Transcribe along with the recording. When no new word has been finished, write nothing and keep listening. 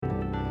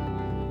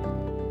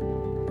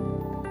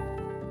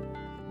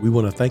We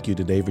want to thank you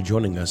today for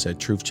joining us at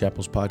Truth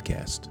Chapel's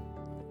podcast.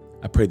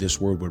 I pray this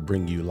word would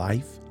bring you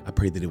life. I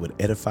pray that it would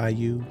edify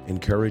you,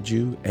 encourage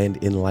you, and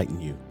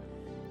enlighten you.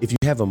 If you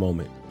have a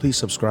moment, please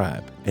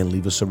subscribe and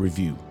leave us a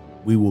review.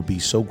 We will be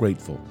so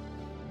grateful.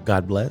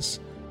 God bless,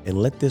 and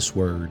let this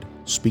word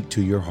speak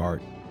to your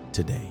heart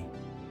today.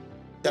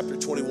 Chapter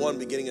 21,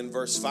 beginning in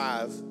verse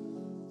 5,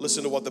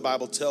 listen to what the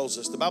Bible tells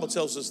us. The Bible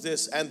tells us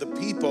this: and the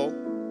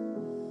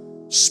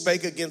people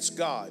spake against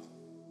God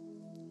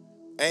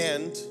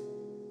and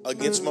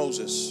against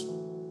Moses.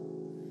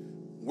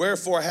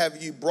 Wherefore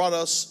have you brought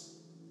us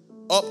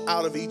up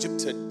out of Egypt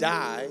to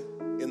die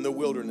in the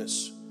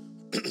wilderness?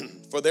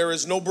 For there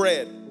is no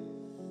bread,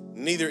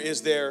 neither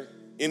is there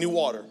any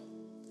water.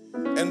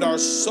 And our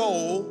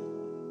soul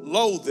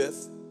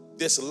loatheth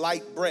this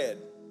light bread.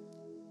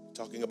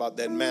 Talking about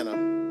that manna.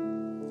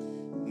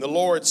 And the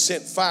Lord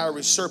sent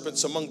fiery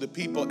serpents among the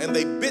people, and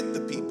they bit the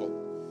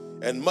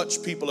people, and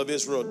much people of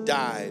Israel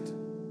died.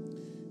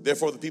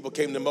 Therefore the people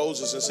came to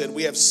Moses and said,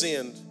 we have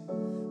sinned,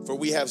 for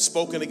we have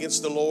spoken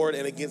against the Lord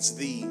and against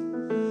thee.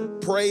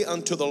 Pray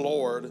unto the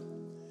Lord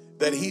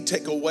that he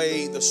take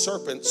away the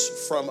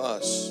serpents from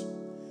us.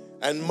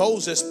 And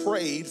Moses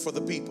prayed for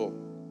the people.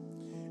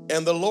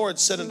 And the Lord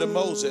said unto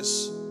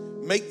Moses,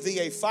 make thee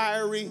a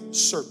fiery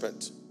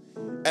serpent,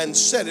 and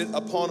set it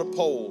upon a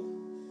pole.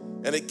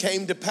 And it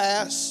came to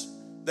pass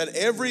that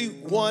every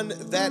one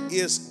that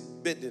is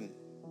bitten,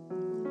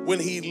 when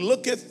he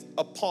looketh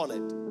upon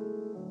it,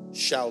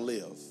 shall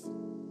live.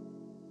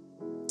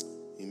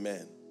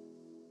 Amen.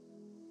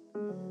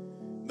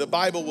 The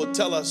Bible will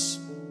tell us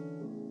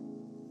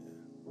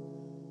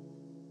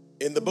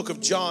in the book of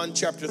John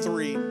chapter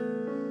 3,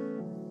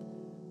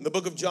 in the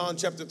book of John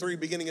chapter 3,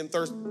 beginning in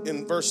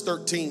verse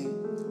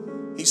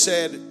 13, he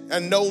said,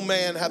 and no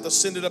man hath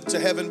ascended up to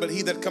heaven, but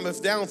he that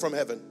cometh down from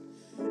heaven,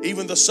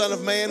 even the Son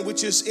of Man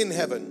which is in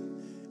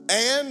heaven.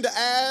 And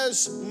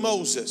as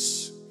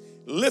Moses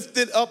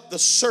lifted up the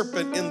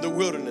serpent in the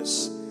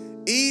wilderness,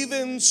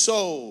 even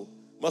so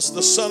must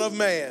the Son of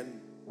Man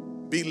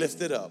be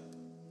lifted up.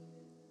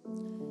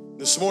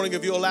 This morning,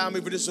 if you allow me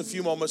for just a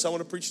few moments, I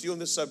want to preach to you on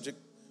this subject.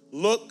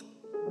 Look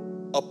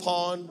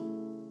upon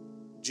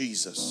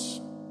Jesus.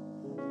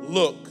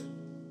 Look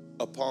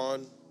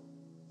upon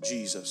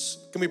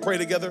Jesus. Can we pray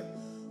together?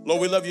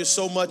 Lord, we love you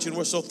so much, and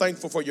we're so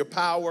thankful for your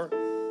power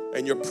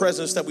and your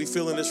presence that we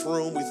feel in this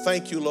room. We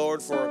thank you,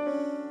 Lord,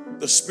 for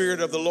the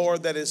Spirit of the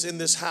Lord that is in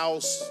this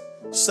house,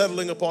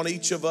 settling upon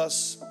each of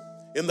us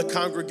in the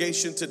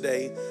congregation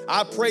today.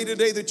 I pray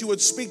today that you would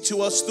speak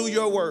to us through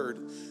your word,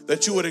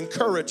 that you would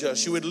encourage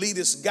us, you would lead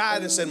us,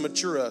 guide us, and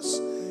mature us.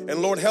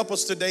 And Lord, help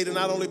us today to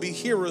not only be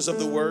hearers of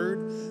the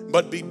word,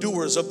 but be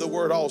doers of the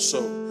word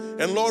also.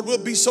 And Lord,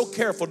 we'll be so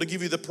careful to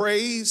give you the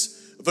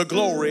praise, the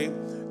glory,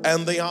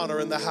 and the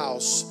honor in the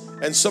house.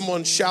 And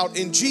someone shout,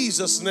 in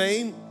Jesus'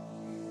 name.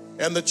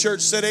 And the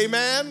church said,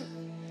 amen.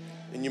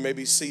 And you may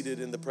be seated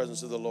in the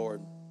presence of the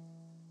Lord.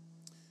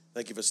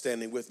 Thank you for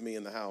standing with me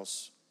in the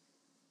house.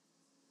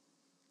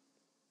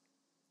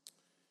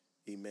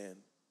 Amen.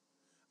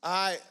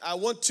 I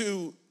want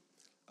to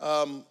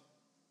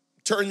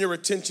turn your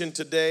attention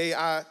today.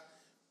 I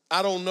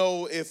don't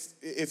know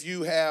if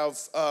you have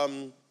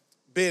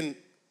been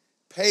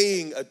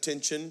paying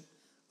attention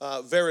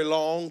very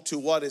long to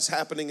what is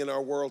happening in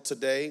our world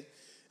today.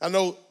 I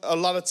know a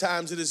lot of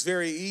times it is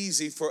very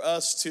easy for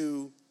us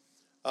to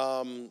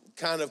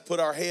kind of put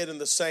our head in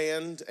the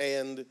sand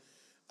and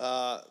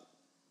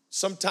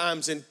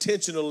sometimes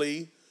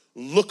intentionally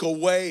look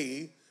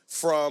away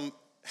from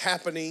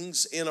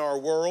happenings in our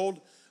world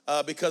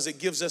because it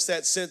gives us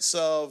that sense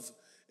of,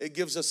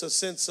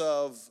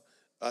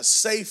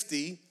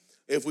 safety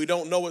if we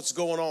don't know what's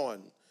going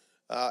on.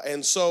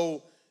 And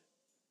so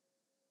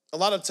a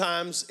lot of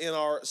times in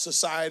our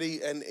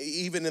society and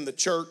even in the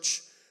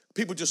church,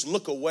 people just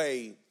look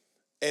away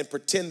and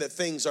pretend that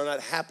things are not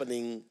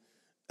happening.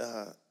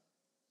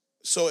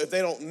 So if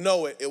they don't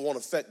know it, it won't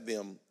affect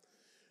them.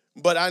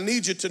 But I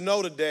need you to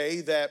know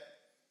today that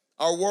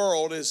our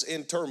world is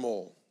in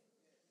turmoil.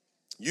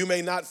 You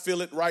may not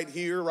feel it right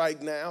here, right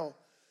now,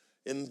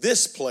 in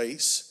this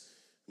place,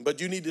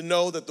 but you need to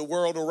know that the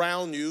world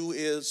around you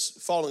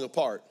is falling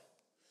apart.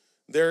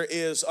 There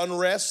is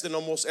unrest in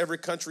almost every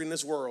country in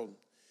this world.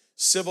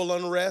 Civil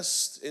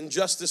unrest,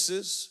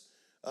 injustices,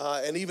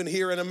 and even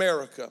here in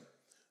America,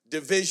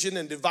 division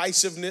and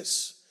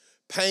divisiveness,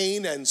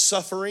 pain and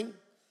suffering.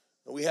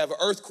 We have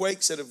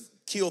earthquakes that have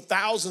killed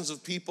thousands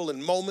of people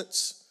in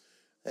moments,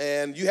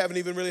 and you haven't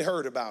even really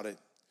heard about it.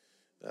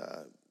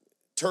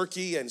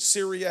 Turkey and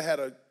Syria had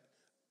an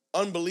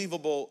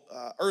unbelievable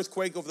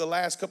earthquake over the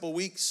last couple of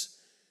weeks.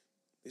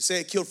 They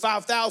say it killed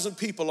 5,000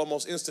 people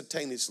almost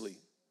instantaneously.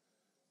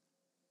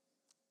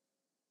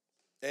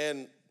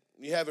 And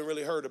you haven't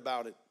really heard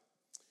about it.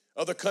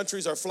 Other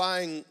countries are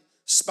flying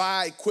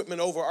spy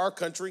equipment over our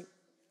country.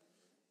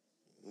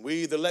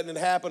 We either letting it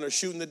happen or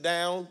shooting it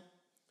down.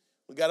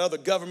 We got other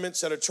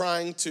governments that are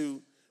trying to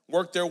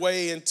work their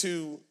way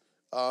into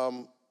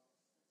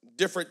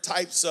different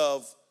types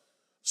of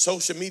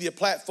social media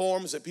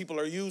platforms that people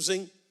are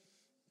using.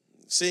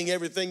 seeing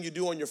everything you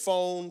do on your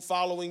phone,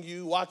 following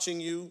you, watching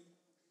you.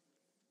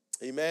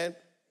 Amen.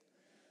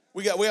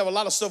 We have a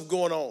lot of stuff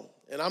going on,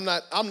 and I'm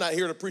not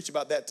here to preach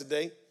about that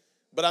today,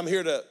 but I'm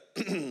here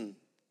to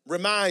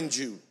remind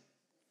you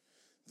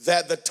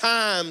that the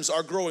times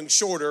are growing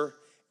shorter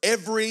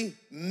every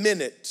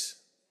minute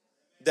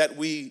that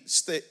we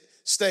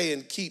stay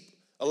and keep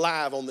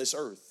alive on this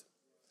earth.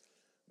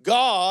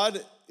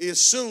 God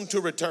is soon to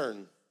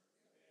return.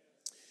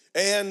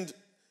 And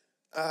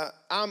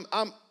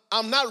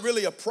I'm not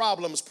really a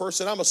problems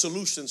person. I'm a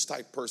solutions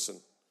type person.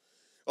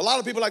 A lot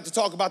of people like to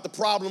talk about the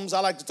problems. I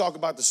like to talk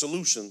about the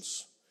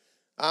solutions.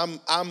 I'm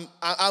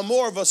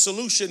more of a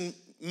solution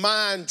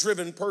mind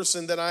driven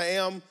person than I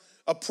am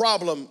a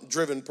problem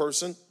driven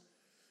person.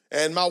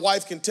 And my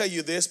wife can tell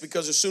you this,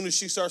 because as soon as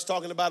she starts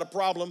talking about a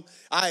problem,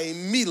 I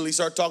immediately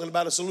start talking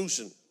about a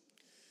solution.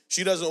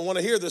 She doesn't want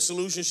to hear the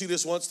solution. She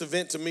just wants to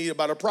vent to me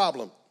about a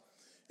problem.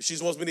 She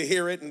just wants me to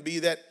hear it and be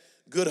that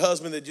good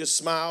husband that just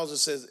smiles and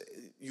says,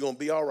 you're going to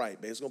be all right,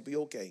 babe. It's going to be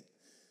okay.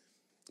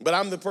 But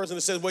I'm the person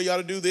that says, well, you ought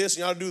to do this,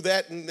 you ought to do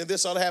that, and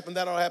this ought to happen,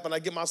 that ought to happen. I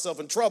get myself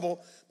in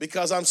trouble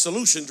because I'm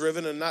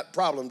solution-driven and not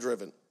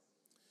problem-driven.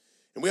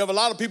 And we have a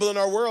lot of people in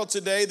our world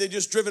today, they're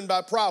just driven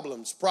by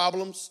problems.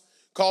 Problems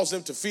cause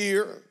them to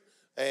fear,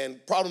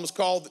 and problems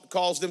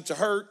cause them to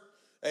hurt,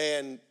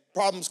 and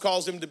problems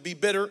cause them to be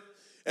bitter.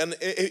 And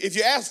if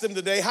you ask them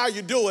today, how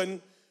you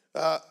doing,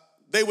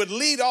 they would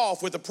lead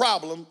off with a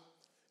problem,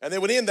 and they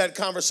would end that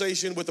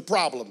conversation with a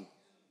problem.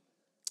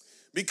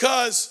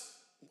 Because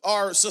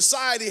our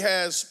society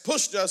has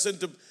pushed us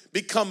into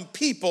become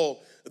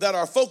people that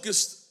are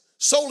focused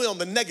solely on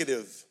the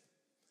negative.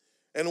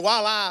 And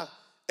while I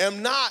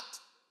am not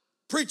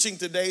preaching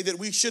today that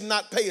we should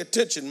not pay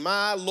attention,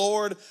 my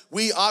Lord,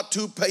 we ought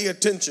to pay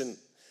attention.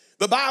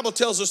 The Bible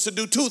tells us to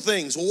do two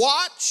things: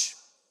 watch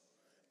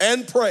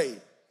and pray.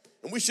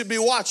 And we should be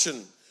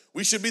watching.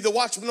 We should be the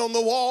watchman on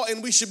the wall,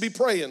 and we should be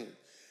praying.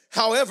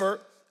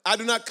 However, I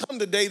do not come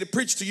today to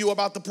preach to you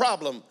about the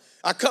problem.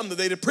 I come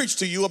today to preach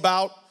to you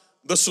about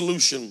the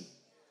solution.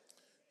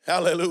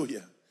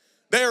 Hallelujah.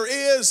 There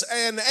is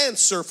an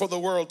answer for the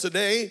world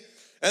today,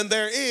 and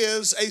there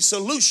is a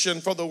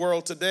solution for the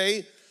world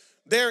today.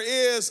 There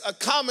is a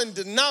common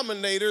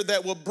denominator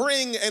that will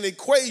bring an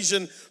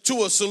equation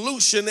to a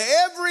solution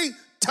every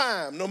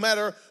time. No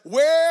matter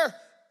where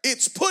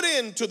it's put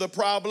into the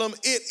problem,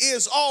 it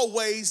is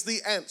always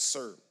the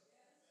answer.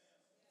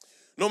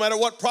 No matter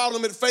what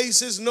problem it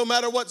faces, no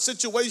matter what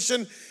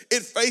situation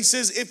it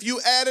faces, if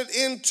you add it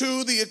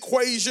into the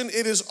equation,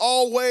 it is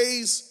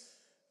always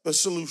the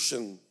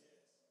solution.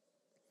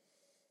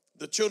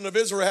 The children of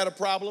Israel had a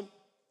problem.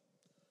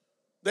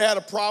 They had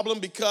a problem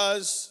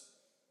because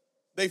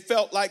they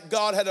felt like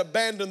God had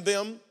abandoned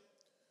them,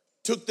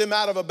 took them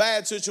out of a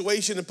bad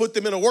situation and put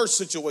them in a worse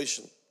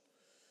situation.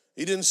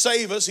 He didn't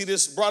save us. He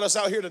just brought us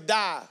out here to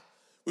die.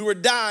 We were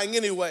dying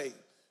anyway,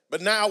 but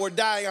now we're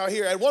dying out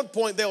here. At one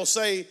point, they'll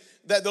say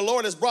that the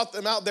Lord has brought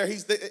them out there.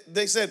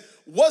 They said,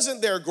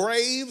 wasn't there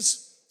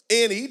graves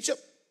in Egypt?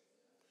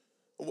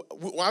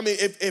 I mean,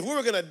 if we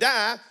were going to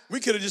die, we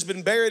could have just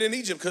been buried in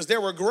Egypt, because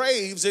there were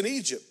graves in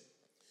Egypt.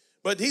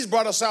 But he's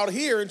brought us out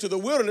here into the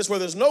wilderness where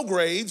there's no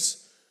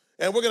graves,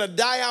 and we're going to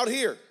die out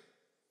here.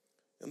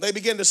 And they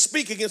began to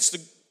speak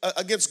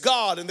against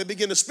God, and they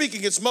began to speak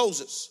against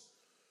Moses.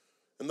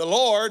 And the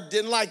Lord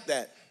didn't like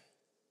that.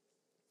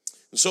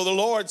 And so the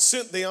Lord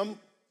sent them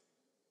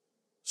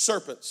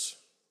serpents.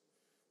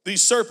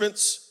 These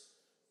serpents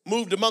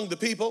moved among the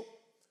people,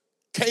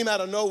 came out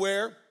of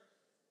nowhere,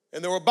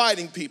 and they were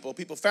biting people.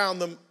 People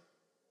found them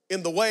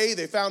in the way.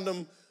 They found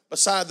them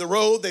beside the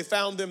road. They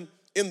found them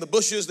in the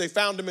bushes. They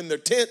found them in their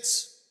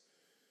tents.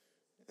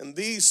 And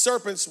these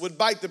serpents would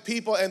bite the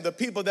people, and the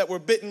people that were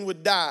bitten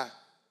would die.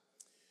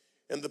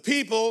 And the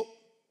people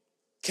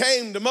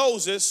came to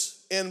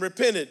Moses and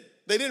repented.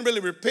 They didn't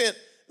really repent.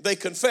 They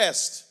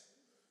confessed.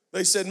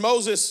 They said,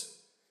 Moses,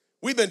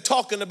 we've been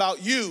talking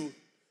about you,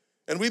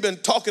 and we've been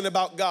talking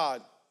about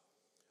God.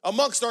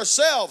 Amongst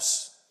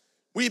ourselves,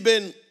 we've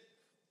been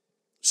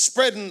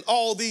spreading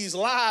all these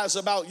lies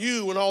about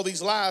you and all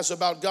these lies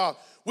about God.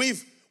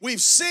 We've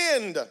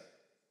sinned.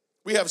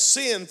 We have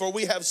sinned, for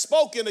we have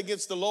spoken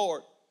against the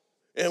Lord,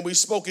 and we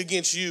spoke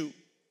against you.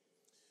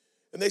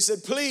 And they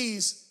said,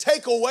 please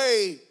take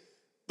away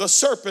the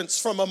serpents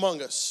from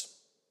among us.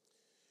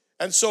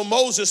 And so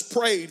Moses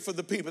prayed for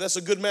the people. That's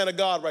a good man of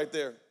God right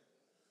there.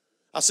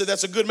 I said,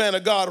 that's a good man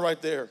of God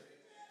right there.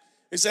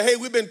 He said, hey,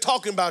 we've been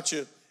talking about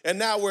you, and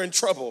now we're in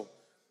trouble.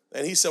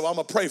 And he said, well, I'm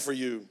going to pray for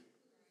you.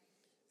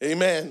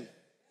 Amen.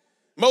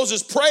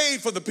 Moses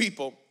prayed for the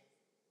people.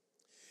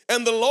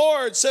 And the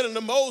Lord said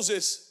unto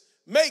Moses,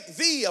 make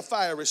thee a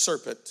fiery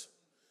serpent.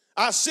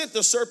 I sent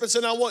the serpents,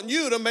 and I want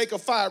you to make a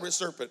fiery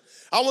serpent.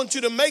 I want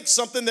you to make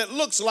something that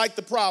looks like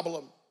the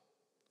problem.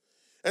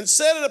 And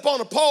set it upon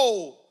a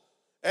pole.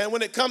 And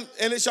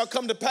it shall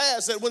come to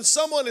pass that when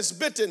someone is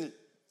bitten,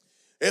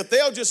 if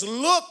they'll just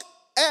look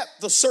at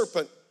the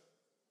serpent,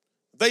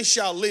 they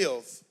shall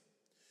live.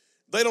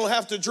 They don't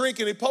have to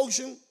drink any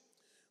potion.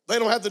 They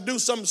don't have to do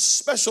some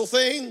special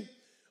thing.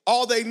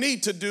 All they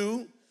need to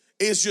do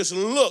is just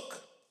look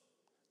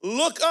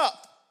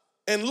up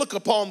and look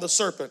upon the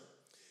serpent.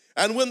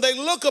 And when they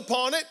look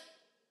upon it,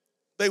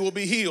 they will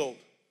be healed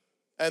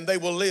and they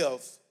will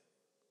live.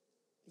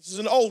 This is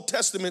an Old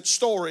Testament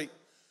story,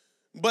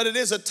 but it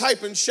is a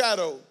type and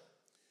shadow.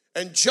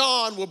 And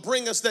John will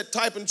bring us that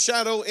type and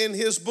shadow in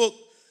his book,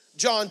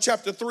 John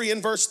chapter 3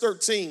 and verse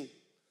 13,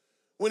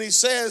 when he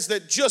says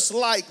that just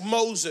like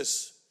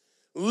Moses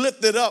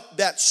lifted up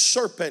that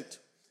serpent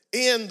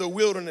in the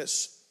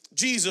wilderness,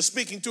 Jesus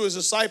speaking to his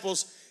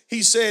disciples,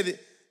 he said,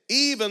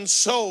 even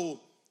so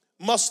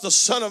must the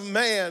Son of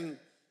Man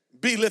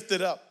be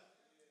lifted up.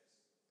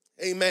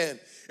 Amen.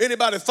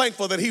 Anybody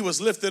thankful that he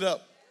was lifted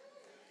up?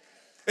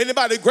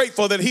 Anybody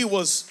grateful that he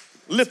was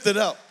lifted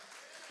up?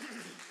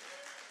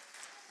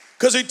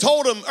 Because he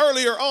told him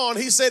earlier on,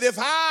 he said, if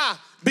I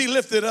be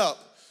lifted up,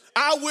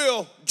 I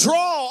will draw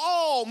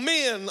all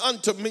men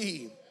unto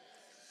me.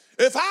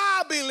 If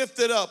I be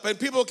lifted up, and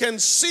people can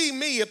see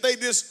me if they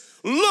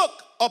just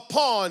look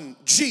upon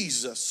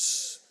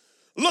Jesus,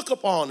 look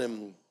upon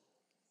him,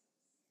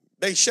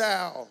 they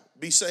shall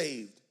be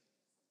saved.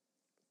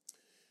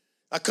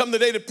 I come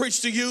today to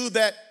preach to you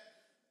that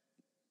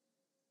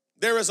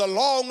there is a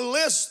long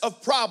list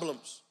of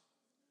problems,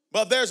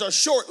 but there's a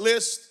short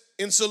list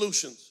in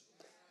solutions.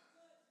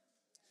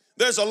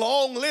 There's a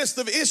long list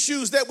of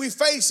issues that we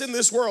face in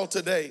this world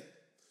today.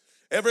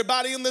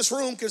 Everybody in this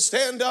room can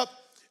stand up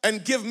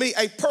and give me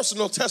a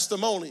personal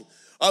testimony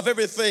of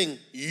everything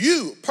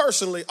you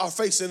personally are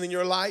facing in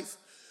your life.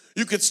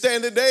 You could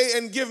stand today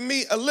and give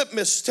me a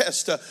litmus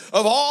test of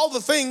all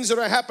the things that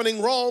are happening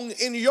wrong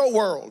in your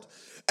world.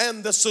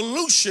 And the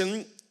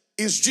solution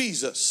is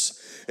Jesus.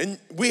 And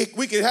we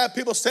could have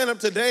people stand up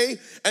today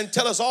and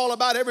tell us all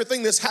about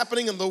everything that's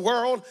happening in the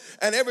world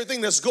and everything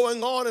that's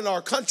going on in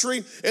our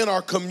country, in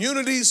our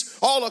communities,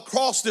 all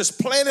across this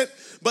planet.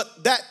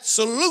 But that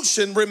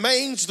solution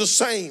remains the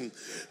same.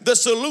 The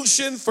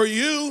solution for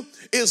you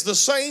is the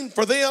same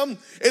for them.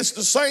 It's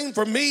the same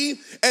for me.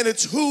 And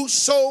it's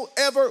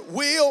whosoever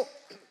will.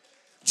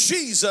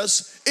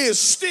 Jesus is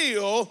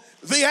still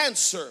the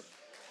answer.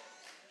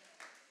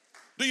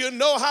 Do you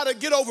know how to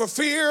get over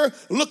fear?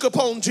 Look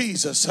upon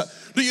Jesus.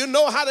 Do you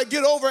know how to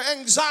get over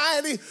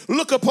anxiety?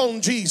 Look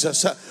upon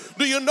Jesus.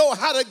 Do you know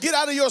how to get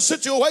out of your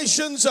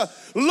situations?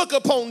 Look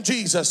upon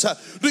Jesus.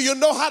 Do you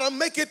know how to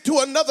make it to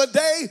another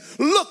day?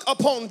 Look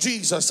upon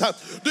Jesus.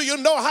 Do you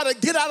know how to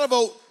get out of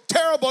a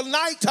terrible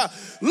night?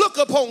 Look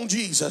upon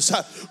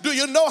Jesus. Do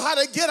you know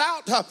how to get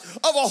out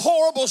of a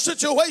horrible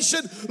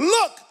situation?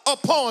 Look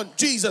upon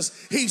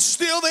Jesus. He's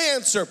still the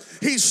answer.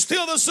 He's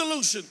still the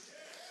solution.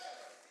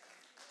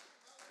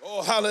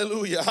 Oh,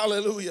 hallelujah,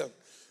 hallelujah.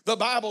 The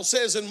Bible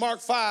says in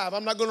Mark 5,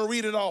 I'm not going to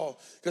read it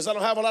all because I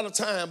don't have a lot of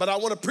time, but I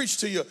want to preach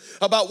to you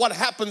about what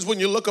happens when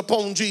you look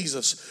upon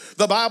Jesus.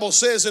 The Bible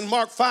says in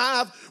Mark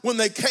 5, when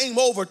they came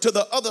over to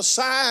the other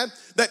side,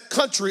 that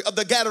country of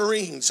the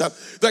Gadarenes,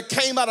 there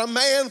came out a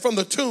man from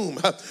the tomb.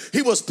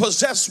 He was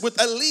possessed with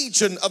a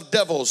legion of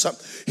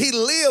devils. He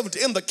lived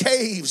in the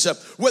caves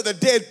where the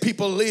dead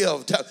people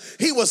lived.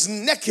 He was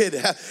naked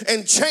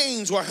and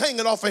chains were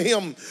hanging off of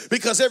him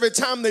because every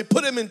time they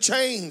put him in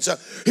chains,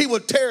 he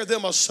would tear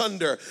them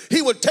asunder.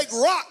 He would take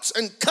rocks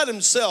and cut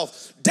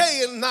himself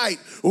day and night,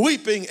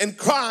 weeping and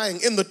crying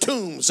in the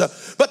tombs.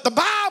 But the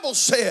Bible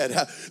said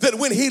that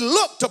when he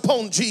looked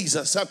upon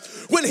Jesus,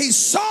 when he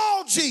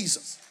saw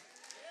Jesus,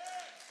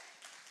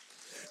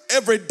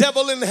 every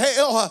devil in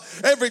hell,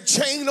 every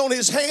chain on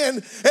his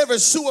hand, every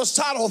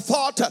suicidal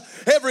thought,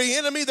 every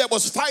enemy that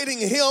was fighting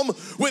him,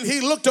 when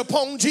he looked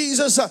upon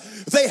Jesus,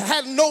 they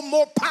had no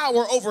more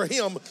power over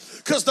him.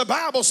 Because the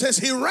Bible says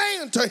he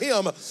ran to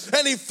him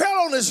and he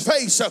fell on his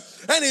face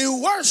and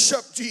he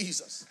worshiped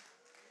Jesus.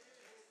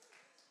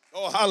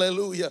 Oh,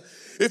 hallelujah.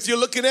 If you're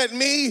looking at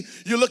me,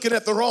 you're looking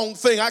at the wrong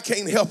thing. I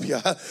can't help you.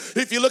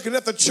 If you're looking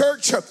at the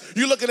church,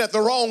 you're looking at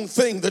the wrong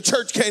thing. The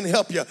church can't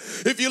help you.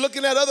 If you're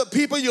looking at other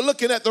people, you're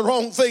looking at the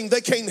wrong thing.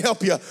 They can't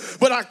help you.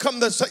 But I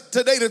come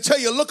today to tell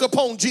you, look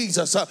upon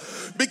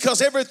Jesus.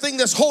 Because everything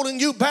that's holding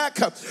you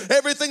back,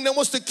 everything that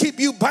wants to keep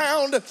you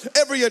bound,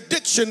 every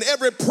addiction,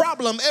 every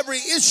problem, every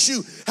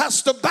issue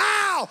has to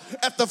bow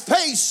at the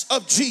face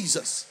of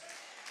Jesus.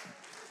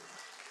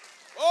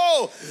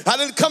 Oh, I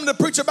didn't come to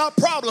preach about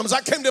problems.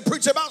 I came to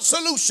preach about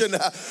solution.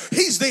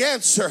 He's the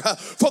answer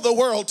for the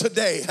world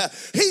today.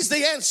 He's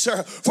the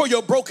answer for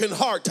your broken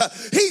heart.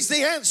 He's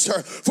the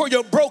answer for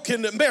your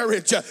broken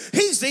marriage.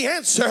 He's the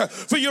answer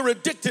for your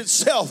addicted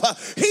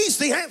self. He's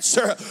the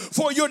answer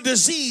for your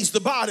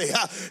diseased body.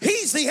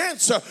 He's the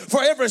answer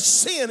for every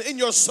sin in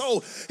your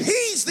soul.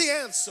 He's the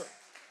answer.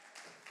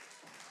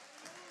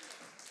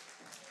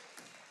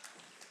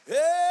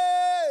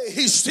 Hey,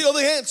 he's still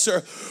the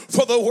answer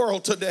for the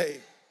world today.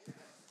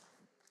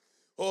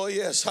 Oh,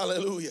 yes,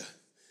 hallelujah.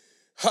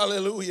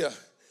 Hallelujah.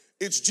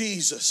 It's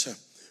Jesus.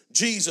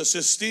 Jesus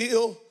is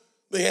still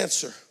the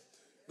answer.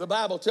 The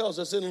Bible tells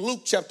us in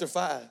Luke chapter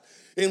 5.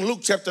 In Luke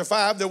chapter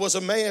 5, there was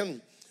a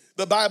man.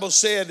 The Bible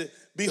said,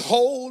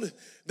 behold,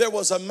 there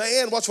was a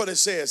man. Watch what it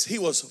says. He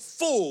was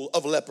full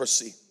of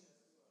leprosy.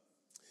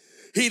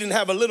 He didn't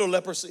have a little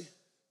leprosy.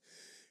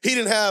 He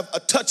didn't have a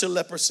touch of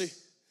leprosy.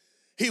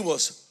 He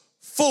was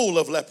full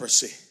of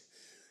leprosy.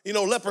 You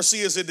know, leprosy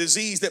is a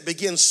disease that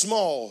begins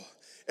small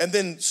and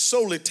then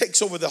slowly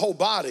takes over the whole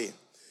body.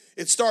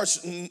 It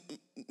starts with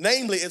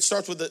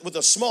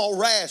a small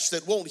rash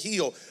that won't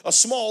heal, a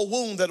small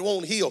wound that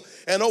won't heal.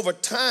 And over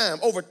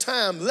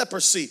time,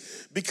 leprosy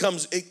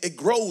becomes, it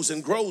grows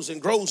and grows and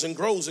grows and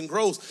grows and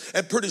grows.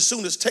 And pretty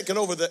soon it's taken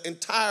over the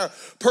entire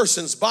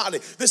person's body.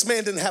 This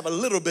man didn't have a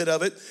little bit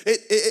of it.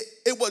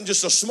 It wasn't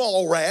just a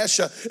small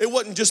rash. It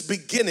wasn't just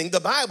beginning. The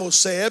Bible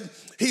said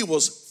he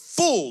was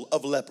full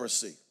of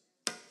leprosy.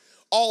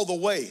 All the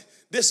way.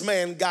 This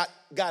man got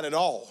it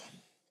all.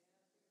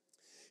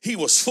 He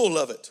was full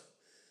of it.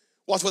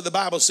 Watch what the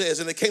Bible says.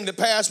 And it came to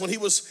pass when he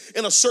was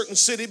in a certain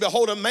city,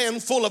 behold, a man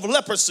full of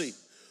leprosy,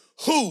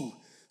 who,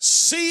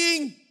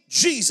 seeing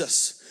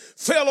Jesus,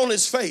 fell on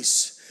his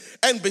face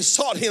and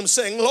besought him,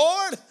 saying,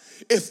 Lord,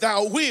 if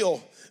thou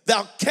will,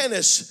 thou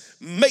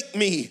canst make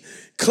me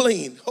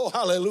clean. Oh,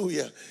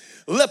 hallelujah.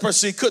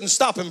 Leprosy couldn't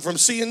stop him from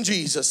seeing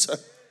Jesus.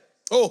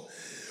 Oh,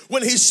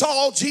 when he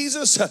saw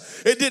Jesus,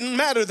 it didn't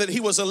matter that he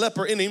was a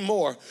leper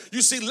anymore.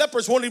 You see,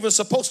 lepers weren't even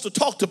supposed to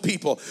talk to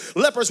people.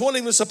 Lepers weren't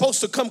even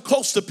supposed to come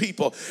close to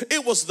people.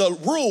 It was the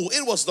rule,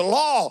 it was the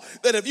law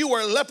that if you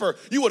were a leper,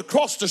 you would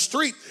cross the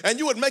street and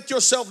you would make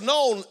yourself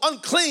known,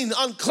 unclean,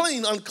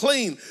 unclean,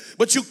 unclean.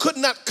 But you could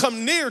not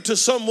come near to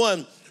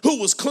someone who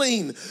was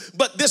clean.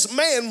 But this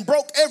man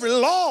broke every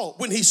law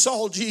when he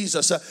saw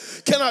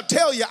Jesus. Can I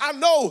tell you, I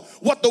know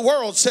what the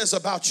world says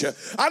about you.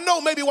 I know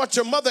maybe what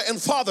your mother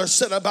and father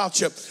said about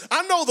you.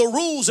 I know the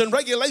rules and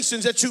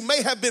regulations that you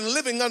may have been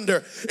living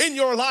under in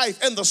your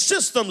life and the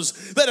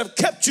systems that have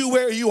kept you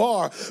where you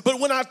are. But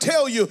when I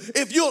tell you,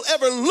 if you'll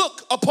ever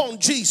look upon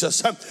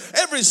Jesus,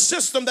 every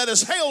system that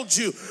has held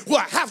you will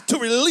have to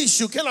release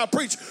you. Can I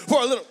preach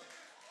for a little?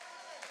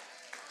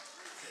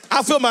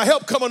 I feel my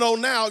help coming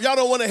on now. Y'all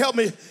don't want to help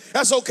me.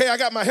 That's okay. I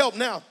got my help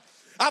now.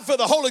 I feel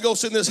the Holy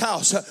Ghost in this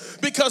house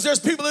because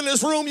there's people in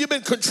this room, you've been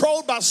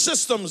controlled by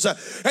systems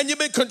and you've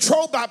been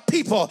controlled by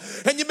people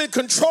and you've been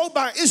controlled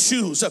by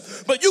issues,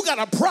 but you got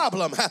a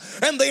problem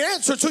and the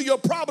answer to your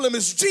problem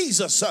is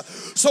Jesus.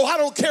 So I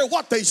don't care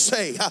what they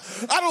say.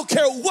 I don't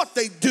care what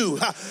they do.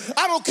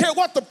 I don't care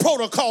what the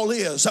protocol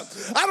is.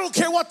 I don't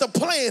care what the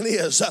plan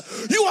is.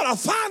 You got to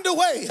find a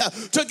way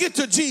to get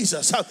to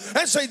Jesus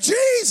and say,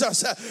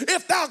 Jesus,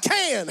 if thou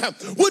can,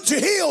 would you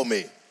heal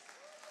me?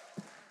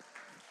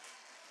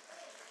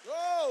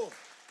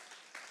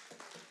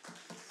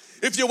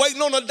 If you're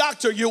waiting on a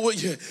doctor,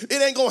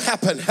 it ain't going to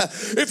happen.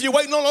 If you're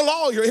waiting on a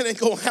lawyer, it ain't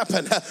going to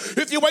happen.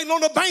 If you're waiting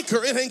on a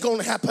banker, it ain't going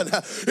to happen.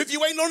 If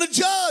you're waiting on a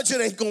judge, it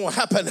ain't going to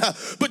happen.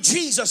 But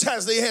Jesus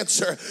has the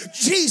answer.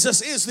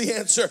 Jesus is the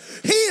answer.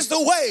 He is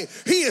the way.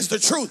 He is the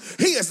truth.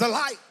 He is the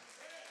light.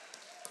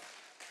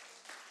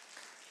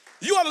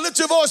 You ought to lift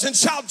your voice and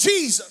shout,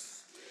 Jesus.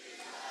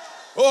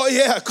 Oh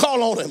yeah,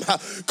 call on him.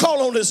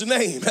 Call on his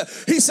name.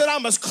 He said,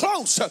 I'm as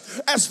close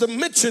as the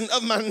mention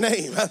of my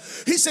name.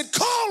 He said,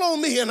 call on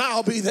me and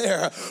I'll be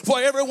there. For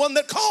everyone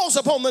that calls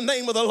upon the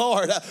name of the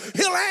Lord,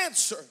 he'll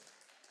answer.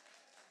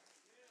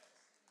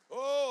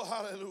 Oh,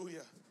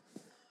 hallelujah.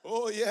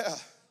 Oh yeah.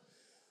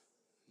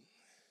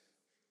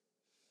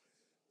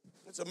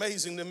 It's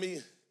amazing to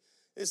me.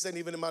 This ain't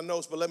even in my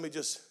notes, but let me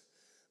just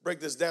break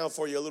this down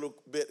for you a little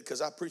bit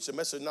because I preached a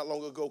message not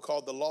long ago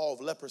called the law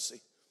of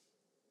leprosy.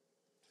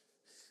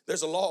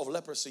 There's a law of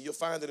leprosy. You'll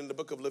find it in the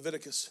book of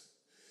Leviticus.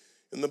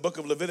 In the book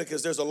of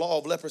Leviticus, there's a law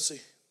of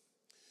leprosy.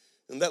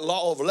 And that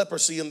law of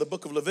leprosy in the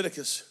book of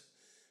Leviticus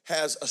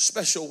has a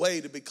special way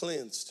to be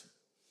cleansed.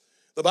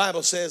 The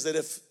Bible says that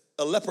if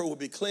a leper would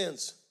be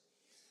cleansed,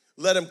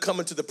 let him come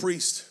into the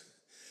priest.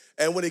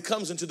 And when he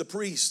comes into the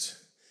priest,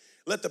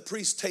 let the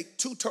priest take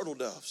two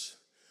doves,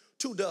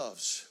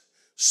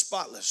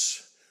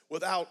 spotless,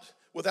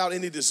 without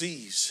any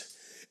disease.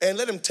 And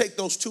let him take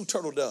those two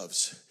turtle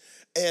doves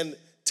and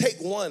take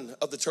one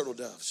of the turtle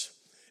doves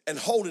and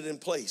hold it in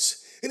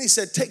place. And he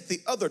said, take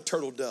the other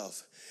turtle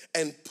dove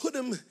and put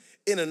him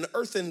in an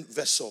earthen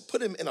vessel,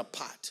 put him in a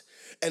pot,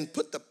 and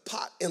put the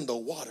pot in the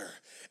water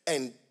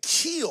and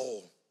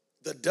kill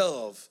the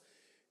dove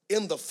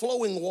in the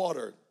flowing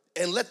water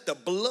and let the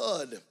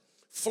blood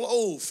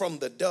flow from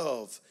the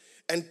dove.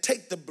 And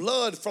take the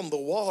blood from the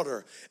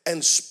water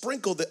and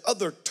sprinkle the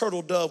other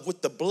turtle dove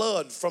with the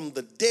blood from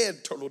the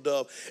dead turtle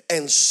dove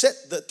and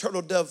set the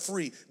turtle dove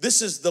free.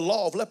 This is the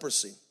law of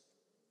leprosy.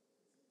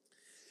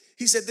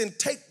 He said, then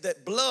take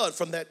that blood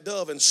from that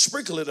dove and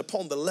sprinkle it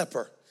upon the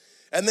leper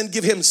and then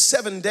give him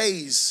 7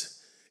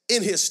 days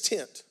in his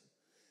tent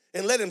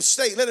and let him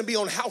stay, let him be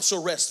on house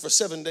arrest for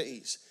 7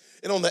 days.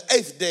 And on the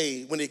 8th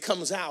day, when he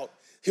comes out,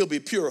 he'll be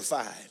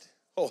purified.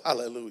 Oh,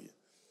 hallelujah.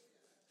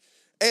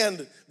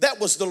 And that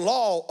was the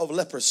law of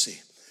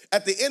leprosy.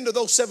 At the end of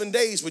those 7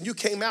 days, when you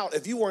came out,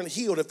 if you weren't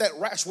healed, if that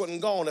rash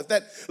wasn't gone, if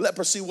that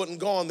leprosy wasn't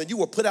gone, then you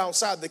were put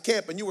outside the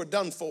camp and you were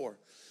done for.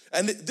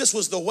 And this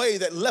was the way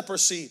that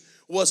leprosy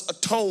was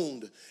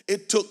atoned.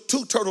 It took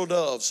 2 turtle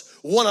doves,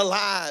 one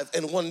alive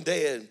and one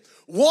dead,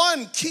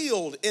 one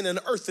killed in an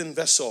earthen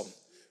vessel.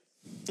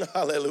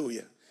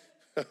 Hallelujah.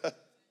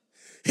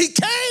 He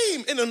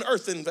came in an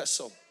earthen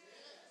vessel.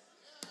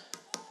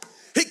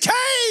 He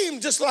came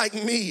just like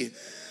me,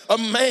 a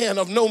man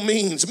of no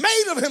means,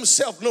 made of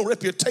himself no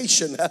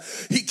reputation.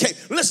 He came.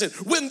 Listen,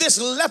 when this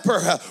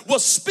leper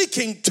was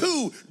speaking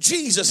to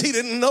Jesus, he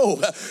didn't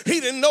know. He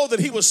didn't know that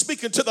he was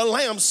speaking to the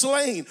Lamb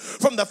slain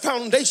from the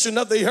foundation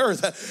of the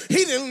earth.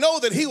 He didn't know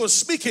that he was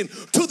speaking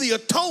to the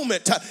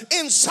atonement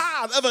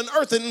inside of an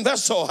earthen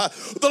vessel.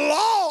 The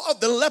law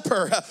of the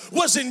leper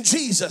was in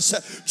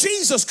Jesus.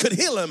 Jesus could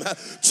heal him.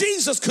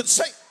 Jesus could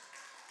save.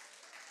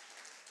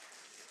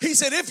 He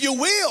said, if you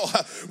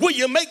will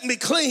you make me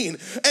clean?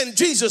 And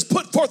Jesus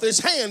put forth his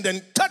hand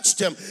and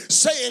touched him,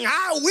 saying,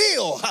 I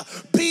will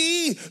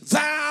be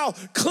thou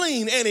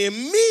clean. And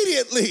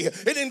immediately,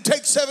 it didn't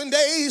take 7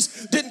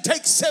 days, didn't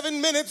take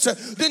 7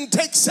 minutes, didn't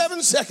take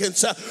 7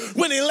 seconds.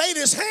 When he laid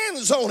his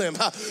hands on him,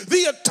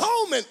 the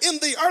atonement in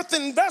the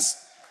earthen vessel,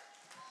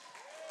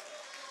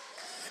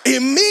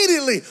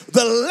 immediately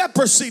the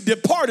leprosy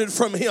departed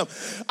from him.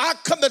 I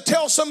come to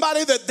tell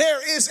somebody that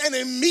there is an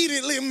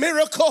immediately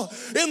miracle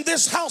in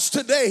this house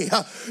today.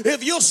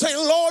 If you'll say,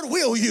 Lord,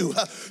 will you?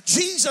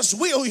 Jesus,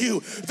 will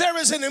you? There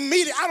is an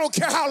immediate, I don't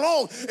care how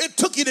long it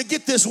took you to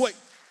get this way.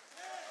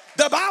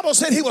 The Bible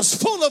said he was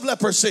full of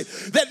leprosy.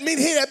 That means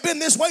he had been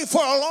this way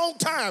for a long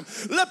time.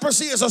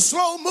 Leprosy is a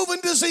slow-moving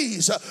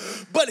disease,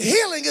 but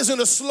healing isn't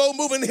a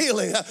slow-moving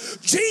healing.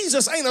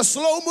 Jesus ain't a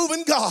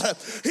slow-moving God.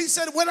 He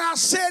said, when I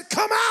said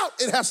come out,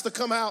 it has to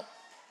come out.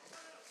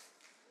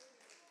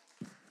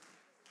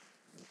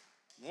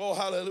 Oh,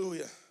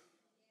 hallelujah.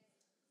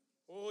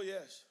 Oh,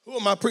 yes. Who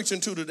am I preaching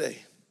to today?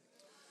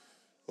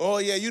 Oh,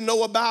 yeah, you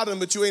know about him,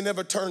 but you ain't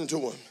never turned to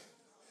him.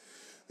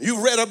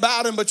 You read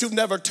about him, but you've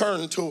never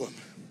turned to him.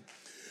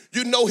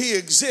 You know he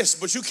exists,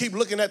 but you keep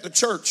looking at the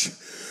church.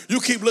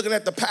 You keep looking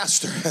at the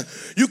pastor.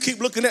 You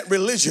keep looking at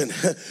religion.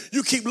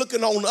 You keep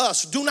looking on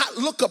us. Do not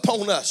look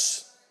upon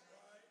us.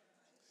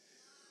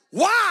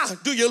 Why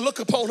do you look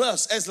upon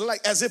us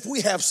as if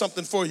we have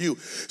something for you?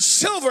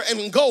 Silver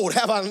and gold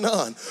have I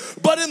none,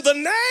 but in the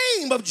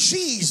name of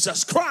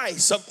Jesus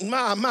Christ, of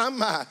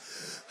my.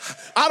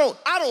 I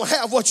don't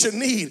have what you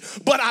need,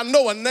 but I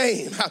know a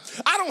name.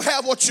 I don't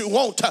have what you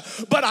want,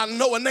 but I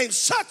know a name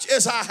such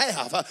as I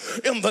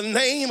have. In the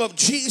name of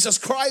Jesus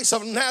Christ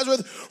of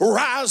Nazareth,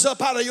 rise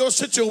up out of your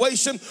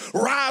situation,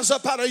 rise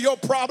up out of your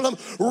problem,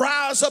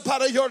 rise up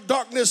out of your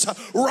darkness,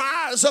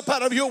 rise up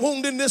out of your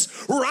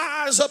woundedness,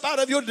 rise up out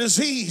of your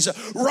disease,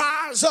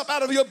 rise up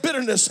out of your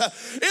bitterness.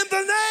 In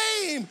the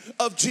name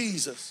of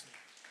Jesus.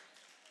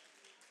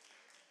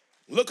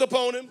 Look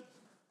upon him.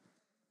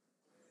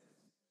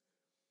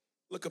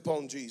 Look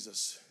upon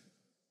Jesus.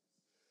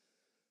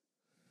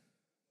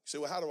 You say,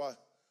 well,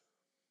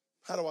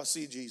 how do I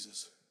see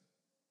Jesus?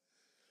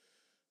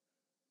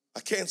 I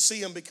can't see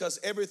him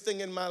because everything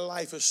in my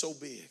life is so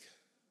big.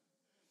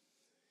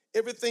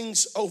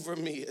 Everything's over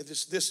me.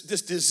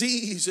 This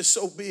disease is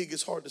so big,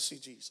 it's hard to see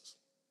Jesus.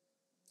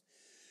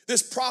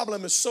 This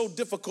problem is so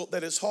difficult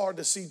that it's hard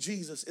to see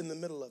Jesus in the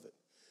middle of it.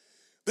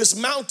 This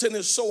mountain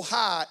is so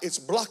high, it's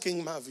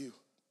blocking my view.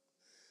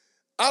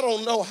 I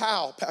don't know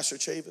how, Pastor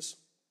Chavis,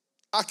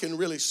 I can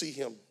really see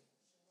him.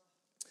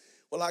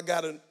 Well, I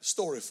got a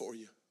story for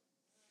you.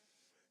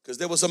 Because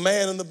there was a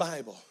man in the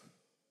Bible.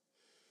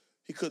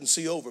 He couldn't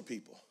see over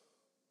people.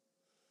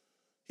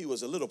 He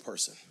was a little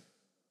person.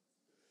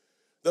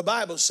 The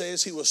Bible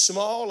says he was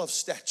small of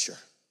stature,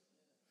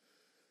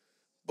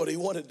 but he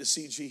wanted to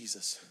see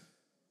Jesus.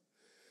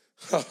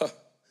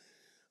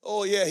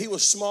 Oh yeah, he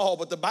was small,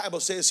 but the Bible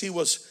says he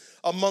was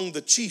among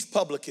the chief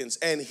publicans,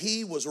 and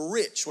he was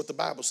rich. What the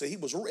Bible says, he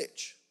was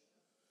rich.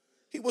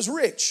 He was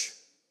rich.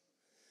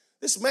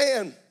 This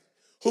man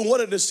who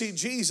wanted to see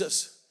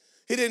Jesus,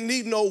 he didn't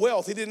need no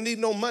wealth. He didn't need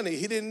no money.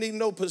 He didn't need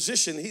no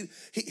position.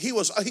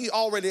 He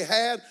already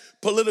had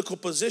political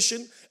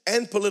position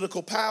and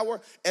political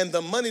power and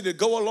the money to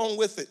go along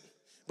with it.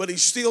 But he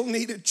still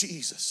needed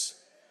Jesus.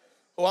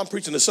 Oh, I'm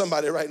preaching to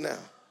somebody right now.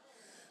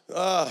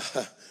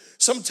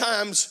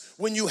 Sometimes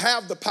when you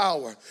have the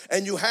power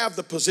and you have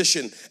the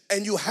position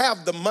and you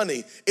have the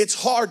money, it's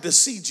hard to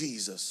see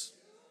Jesus.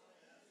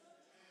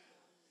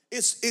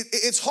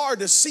 It's hard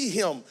to see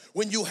him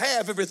when you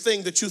have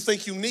everything that you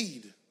think you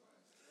need.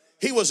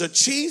 He was a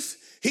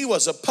chief, he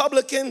was a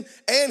publican,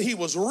 and he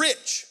was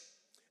rich.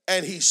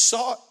 And he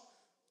sought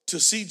to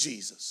see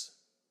Jesus,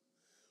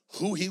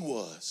 who he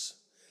was.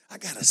 I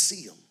gotta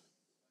see him.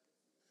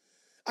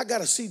 I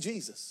gotta see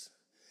Jesus.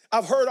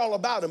 I've heard all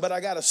about him, but I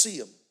gotta see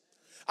him.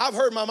 I've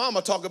heard my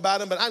mama talk about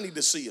him, but I need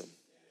to see him.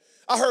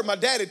 I heard my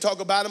daddy talk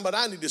about him, but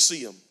I need to see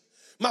him.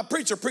 My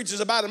preacher preaches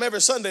about him every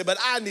Sunday, but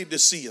I need to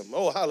see him.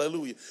 Oh,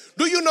 hallelujah.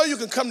 Do you know you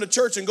can come to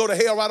church and go to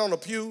hell right on a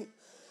pew?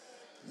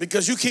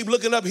 Because you keep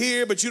looking up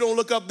here, but you don't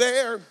look up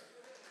there.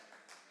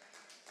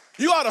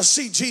 You ought to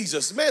see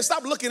Jesus. Man,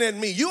 stop looking at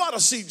me. You ought to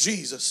see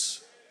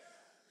Jesus.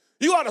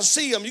 You ought to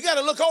see him. You got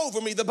to look over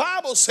me. The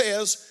Bible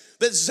says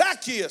that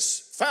Zacchaeus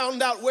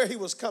found out where he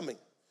was coming.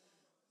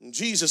 And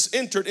Jesus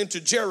entered into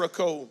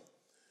Jericho.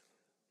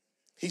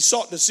 He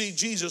sought to see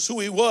Jesus, who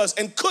he was,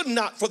 and could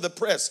not for the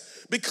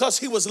press because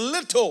he was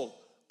little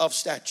of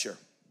stature.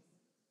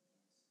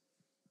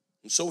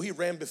 And so he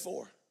ran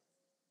before.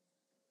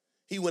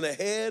 He went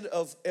ahead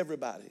of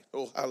everybody.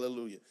 Oh,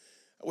 hallelujah.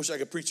 I wish I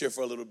could preach here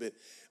for a little bit.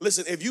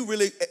 Listen, if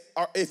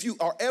you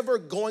are ever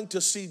going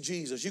to see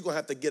Jesus, you're going to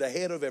have to get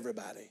ahead of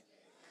everybody.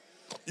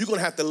 You're going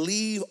to have to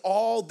leave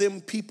all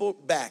them people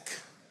back.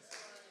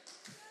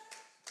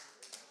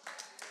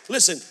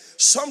 Listen,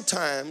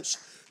 sometimes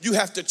you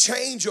have to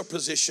change your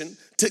position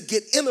to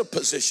get in a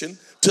position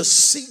to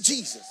see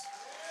Jesus.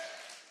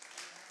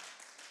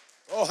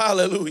 Oh,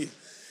 hallelujah.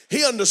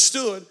 He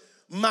understood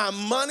my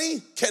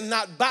money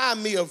cannot buy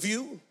me a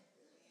view.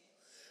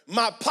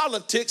 My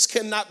politics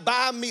cannot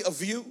buy me a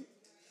view.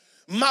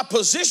 My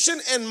position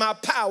and my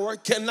power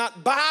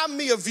cannot buy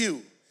me a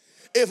view.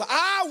 If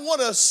I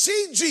want to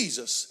see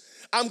Jesus,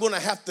 I'm going to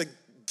have to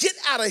get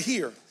out of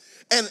here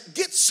and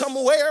get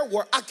somewhere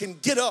where I can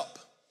get up.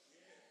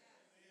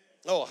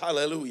 Oh,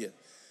 hallelujah.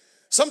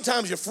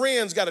 Sometimes your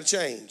friends got to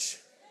change.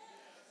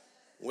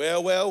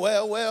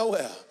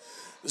 Well.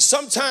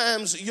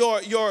 Sometimes your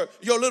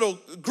little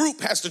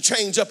group has to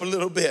change up a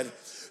little bit.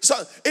 So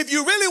if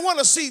you really want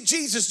to see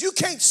Jesus, you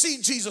can't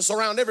see Jesus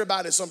around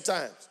everybody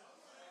sometimes.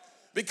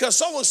 Because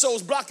so-and-so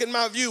is blocking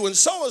my view and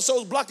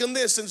so-and-so is blocking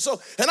this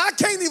and I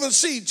can't even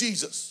see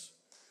Jesus.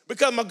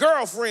 Because my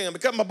girlfriend,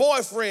 because my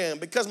boyfriend,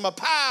 because my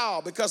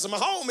pal, because of my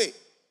homie.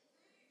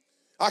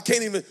 I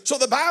can't even. So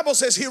the Bible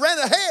says he ran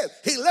ahead.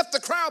 He left the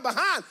crowd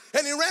behind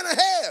and he ran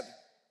ahead.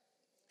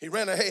 He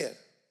ran ahead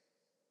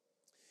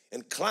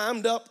and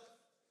climbed up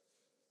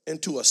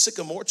into a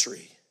sycamore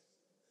tree.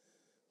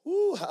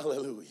 Woo,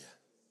 hallelujah.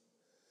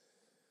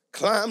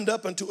 Climbed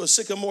up into a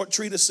sycamore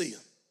tree to see him.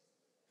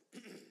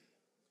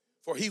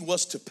 For he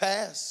was to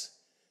pass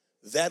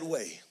that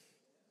way.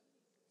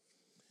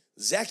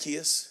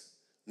 Zacchaeus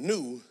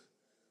knew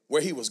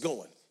where he was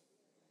going.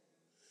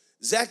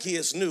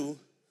 Zacchaeus knew,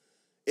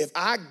 if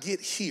I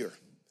get here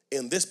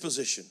in this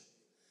position,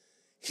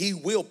 he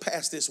will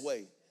pass this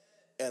way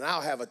and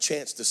I'll have a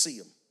chance to see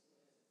him.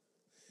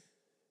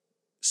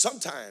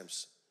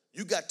 Sometimes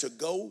you got to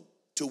go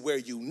to where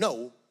you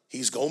know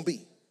he's going to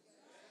be.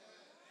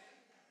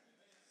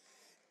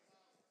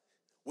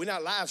 We're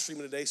not live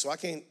streaming today, so I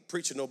can't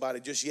preach to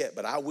nobody just yet,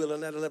 but I will in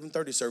that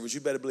 11:30 service.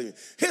 You better believe me.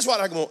 Here's what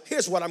I'm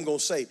going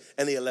to say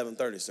in the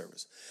 11:30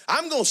 service.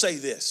 I'm going to say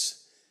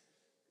this.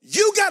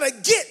 You got to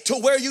get to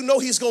where you know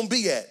he's going to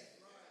be at.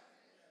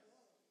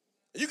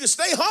 You can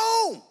stay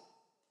home.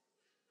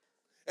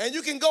 And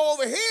you can go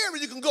over here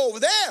and you can go over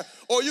there,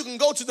 or you can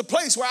go to the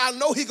place where I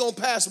know he's going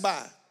to pass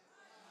by.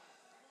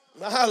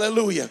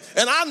 Hallelujah.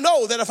 And I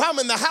know that if I'm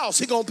in the house,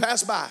 he's going to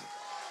pass by.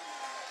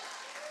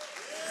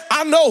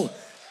 I know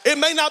it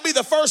may not be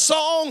the first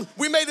song.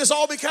 We may just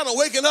all be kind of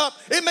waking up.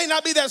 It may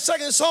not be that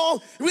second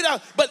song.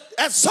 But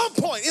at some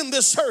point in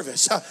this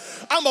service,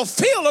 I'm going to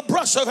feel a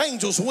brush of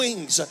angels'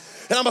 wings.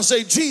 And I'm going to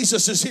say,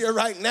 Jesus is here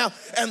right now.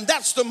 And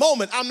that's the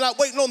moment. I'm not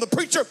waiting on the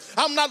preacher.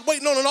 I'm not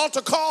waiting on an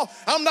altar call.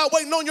 I'm not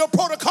waiting on your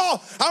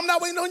protocol. I'm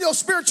not waiting on your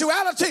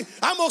spirituality.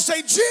 I'm going to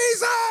say,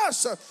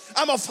 Jesus.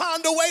 I'm going to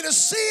find a way to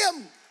see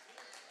him.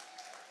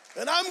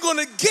 And I'm going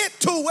to get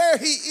to where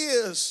he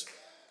is.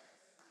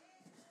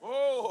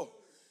 Oh,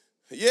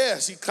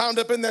 yes, he climbed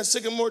up in that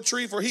sycamore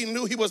tree, for he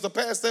knew he was to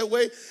pass that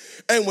way.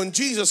 And when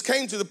Jesus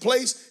came to the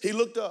place, he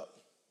looked up.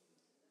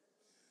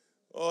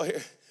 Oh,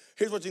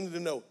 here's what you need to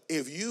know.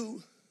 If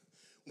you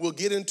will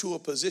get into a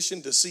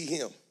position to see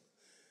him,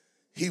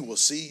 he will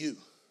see you.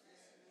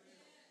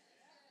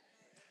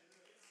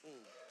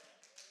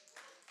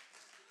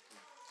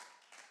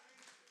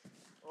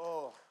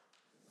 Oh,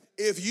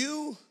 if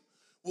you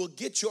will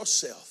get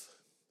yourself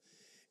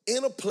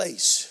in a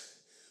place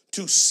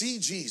to see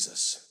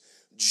Jesus,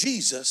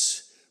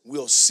 Jesus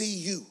will see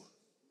you.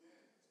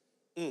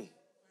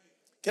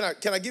 Can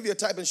I give you a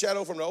type and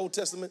shadow from the Old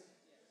Testament?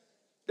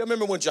 You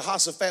remember when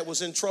Jehoshaphat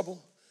was in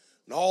trouble?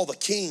 And all the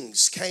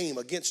kings came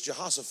against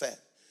Jehoshaphat.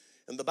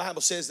 And the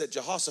Bible says that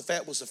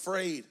Jehoshaphat was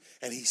afraid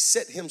and he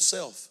set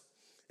himself.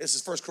 This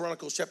is 1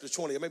 Chronicles chapter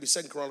 20, or maybe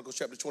 2 Chronicles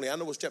chapter 20. I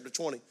know it's chapter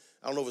 20.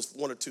 I don't know if it's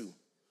 1 or 2.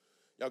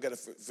 Y'all got to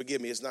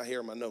forgive me. It's not here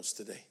in my notes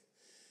today.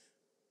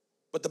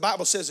 But the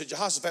Bible says that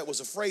Jehoshaphat was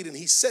afraid and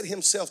he set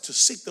himself to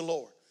seek the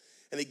Lord.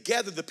 And he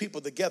gathered the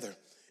people together.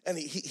 And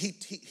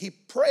he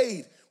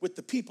prayed with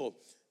the people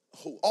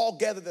who all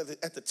gathered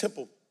at the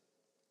temple.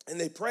 And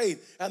they prayed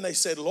and they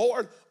said,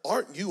 Lord,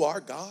 aren't you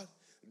our God?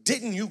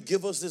 Didn't you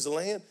give us this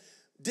land?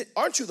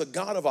 Aren't you the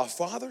God of our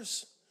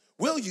fathers?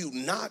 Will you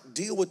not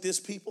deal with this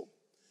people?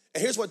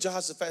 And here's what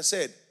Jehoshaphat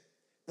said.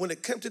 When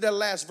it came to that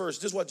last verse,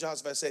 this is what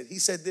Jehoshaphat said. He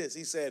said this.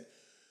 He said,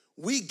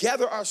 we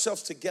gather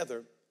ourselves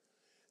together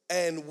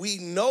and we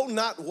know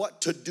not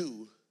what to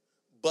do,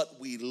 but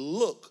we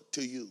look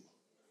to you.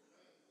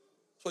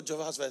 That's what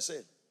Jehoshaphat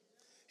said.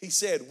 He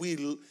said,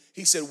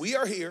 we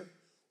are here.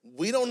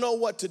 We don't know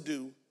what to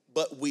do,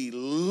 but we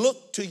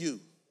look to you.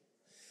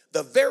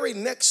 The very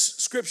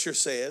next scripture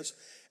says,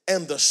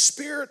 and the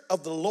Spirit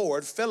of the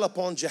Lord fell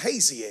upon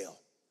Jehaziel.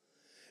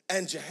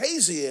 And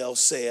Jehaziel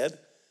said,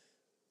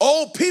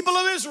 O people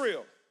of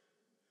Israel,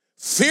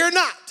 fear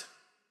not.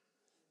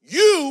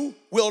 You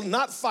will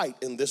not fight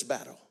in this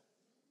battle.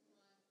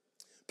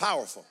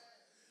 Powerful.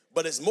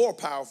 But it's more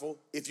powerful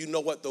if you know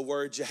what the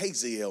word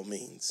Jehaziel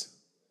means.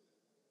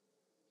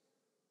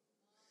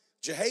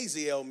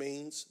 Jehaziel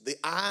means the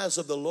eyes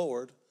of the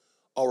Lord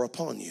are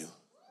upon you.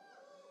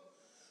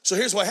 So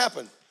here's what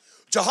happened.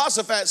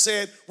 Jehoshaphat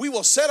said, we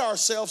will set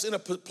ourselves in a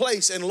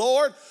place, and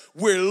Lord,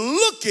 we're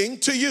looking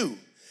to you.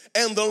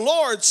 And the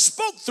Lord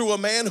spoke through a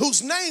man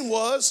whose name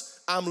was,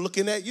 I'm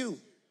looking at you.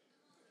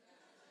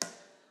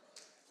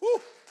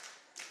 Whew.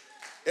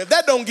 If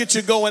that don't get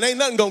you going, ain't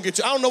nothing gonna get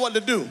you. I don't know what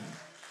to do.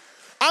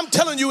 I'm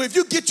telling you, if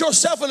you get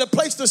yourself in a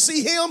place to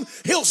see him,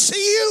 he'll see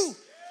you.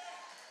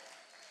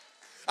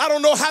 I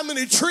don't know how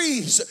many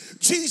trees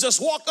Jesus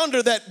walked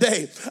under that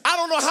day. I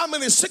don't know how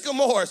many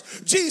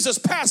sycamores Jesus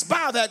passed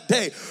by that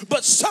day.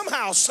 But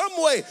somehow, some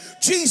way,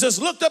 Jesus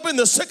looked up in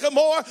the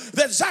sycamore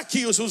that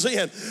Zacchaeus was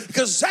in.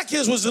 Because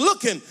Zacchaeus was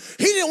looking.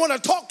 He didn't want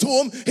to talk to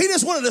him. He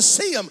just wanted to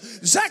see him.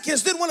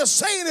 Zacchaeus didn't want to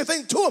say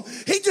anything to him.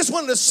 He just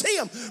wanted to see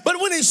him. But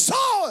when he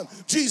saw him,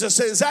 Jesus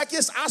said,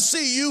 Zacchaeus, I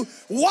see you.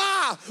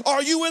 Why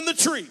are you in the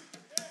tree?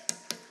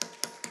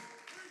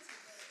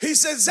 He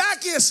said,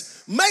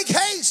 Zacchaeus, make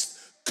haste.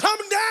 Come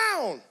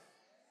down.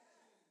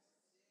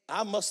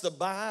 I must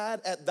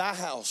abide at thy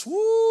house.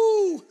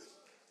 Woo.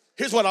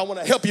 Here's what I want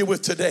to help you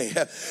with today.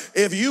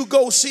 If you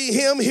go see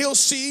him, he'll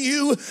see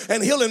you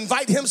and he'll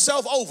invite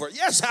himself over.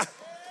 Yes,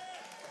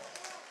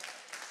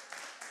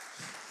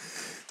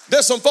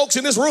 there's some folks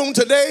in this room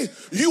today,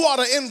 you ought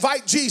to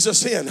invite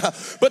Jesus in.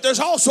 But there's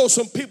also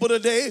some people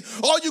today,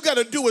 all you got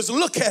to do is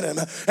look at him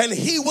and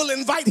he will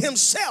invite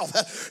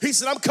himself. He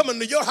said, I'm coming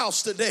to your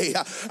house today.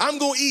 I'm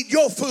going to eat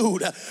your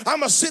food. I'm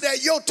going to sit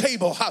at your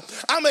table.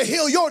 I'm going to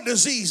heal your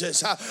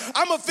diseases.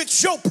 I'm going to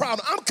fix your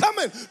problem. I'm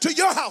coming to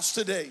your house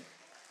today.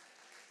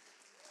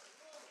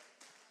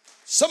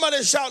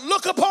 Somebody shout,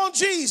 look upon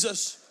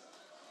Jesus.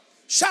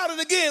 Shout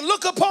it again,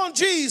 look upon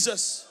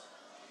Jesus.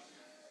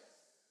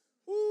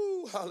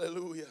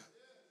 Hallelujah.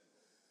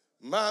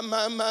 My.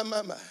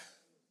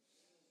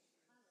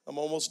 I'm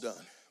almost done.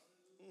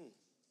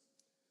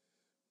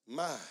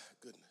 My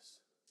goodness.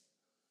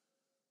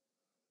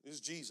 This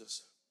is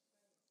Jesus.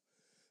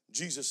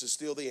 Jesus is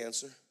still the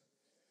answer.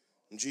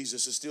 And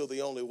Jesus is still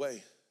the only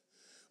way.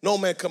 No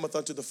man cometh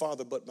unto the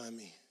Father but by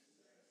me.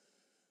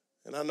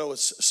 And I know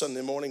it's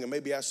Sunday morning, and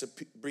maybe I should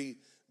be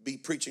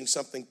preaching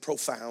something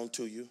profound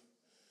to you.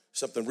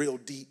 Something real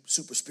deep,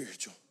 super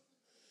spiritual.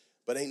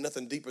 But ain't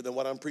nothing deeper than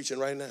what I'm preaching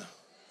right now.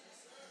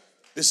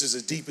 This is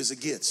as deep as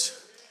it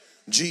gets.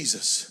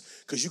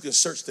 Jesus. Because you can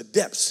search the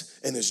depths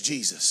and it's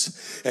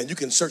Jesus. And you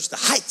can search the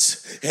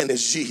heights and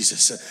it's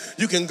Jesus.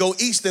 You can go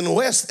east and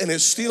west and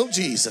it's still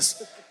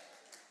Jesus.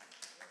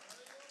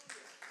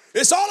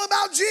 It's all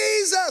about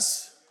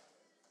Jesus.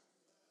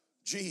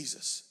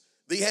 Jesus.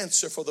 The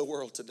answer for the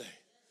world today.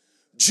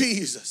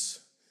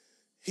 Jesus.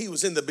 He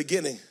was in the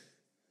beginning.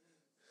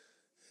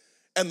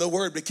 And the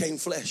word became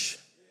flesh.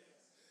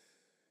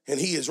 And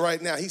he is right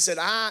now. He said,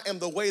 I am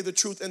the way, the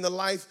truth, and the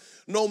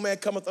life. No man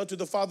cometh unto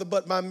the Father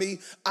but by me.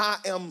 I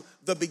am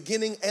the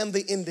beginning and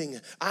the ending.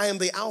 I am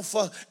the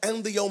Alpha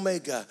and the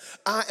Omega.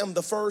 I am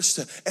the first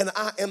and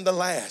I am the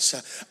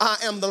last. I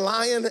am the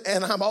lion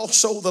and I'm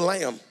also the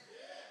lamb.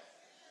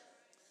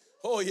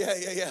 Oh,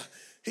 yeah.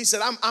 He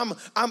said,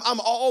 I'm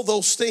all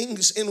those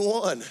things in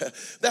one.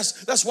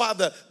 That's why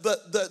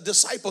the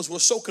disciples were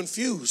so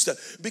confused,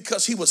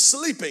 because he was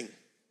sleeping.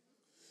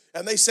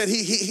 And they said,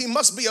 he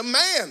must be a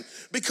man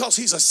because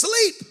he's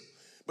asleep.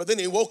 But then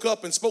he woke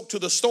up and spoke to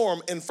the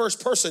storm in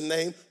first person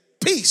name,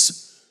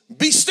 peace,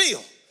 be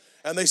still.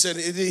 And they said,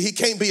 he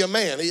can't be a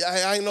man.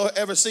 I ain't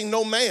ever seen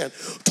no man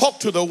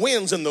talk to the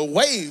winds and the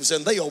waves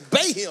and they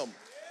obey him.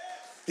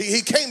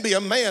 He can't be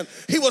a man.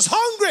 He was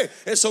hungry.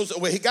 And so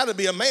he got to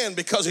be a man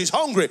because he's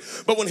hungry.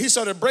 But when he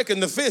started breaking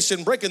the fish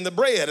and breaking the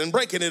bread and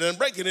breaking it,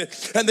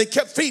 and they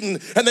kept feeding,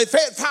 and they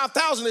fed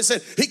 5,000, they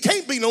said, he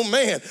can't be no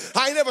man.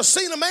 I ain't ever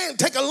seen a man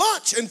take a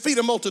lunch and feed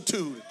a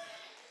multitude.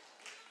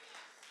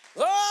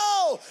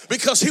 Oh,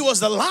 because he was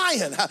the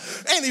lion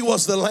and he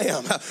was the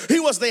lamb. He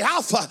was the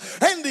Alpha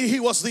and he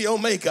was the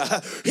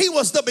Omega. He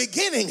was the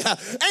beginning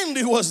and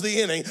he was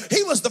the ending.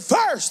 He was the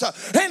first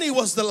and he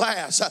was the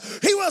last.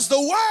 He was the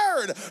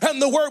Word,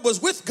 and the Word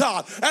was with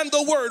God, and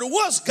the Word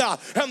was God,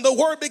 and the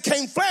Word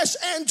became flesh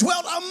and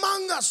dwelt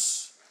among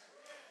us.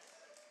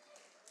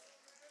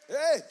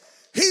 Hey,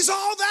 he's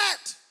all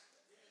that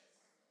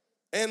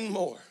and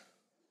more.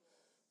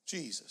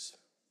 Jesus.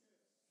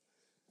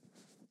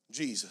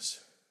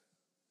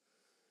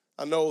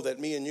 I know that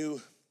me and you,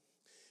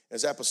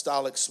 as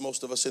apostolics,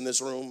 most of us in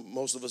this room,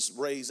 most of us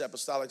raised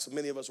apostolics,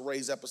 many of us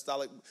raised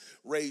apostolic,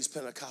 raised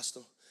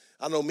Pentecostal.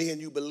 I know me and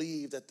you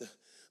believe that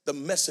the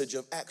message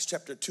of Acts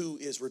chapter 2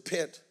 is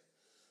repent,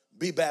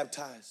 be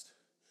baptized,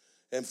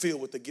 and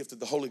filled with the gift of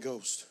the Holy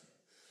Ghost.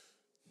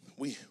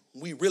 We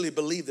really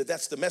believe that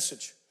that's the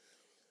message.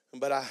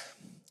 But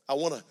I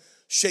want to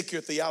shake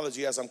your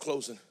theology as I'm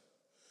closing.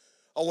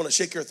 I want to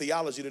shake your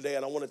theology today,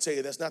 and I want to tell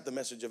you that's not the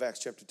message of Acts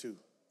chapter 2.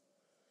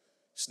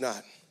 It's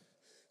not.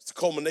 It's the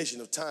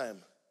culmination of time.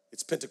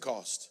 It's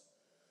Pentecost,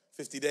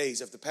 50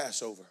 days after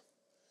Passover.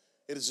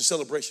 It is a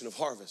celebration of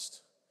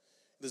harvest.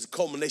 There's a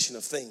culmination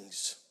of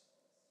things.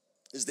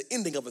 There's the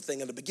ending of a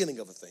thing and the beginning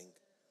of a thing.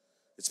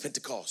 It's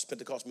Pentecost.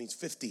 Pentecost means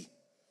 50.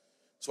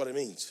 That's what it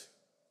means.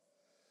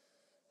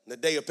 The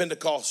day of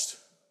Pentecost,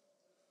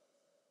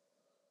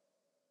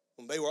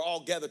 when they were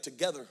all gathered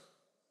together,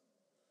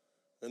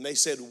 and they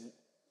said,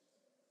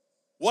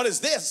 "What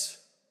is this?"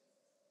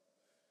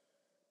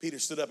 Peter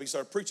stood up, he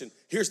started preaching.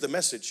 Here's the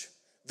message.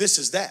 This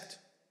is that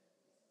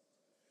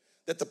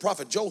the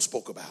prophet Joel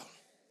spoke about.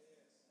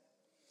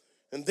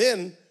 And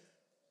then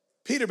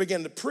Peter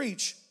began to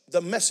preach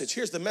the message.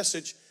 Here's the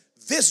message.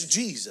 This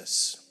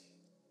Jesus,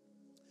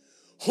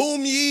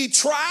 whom ye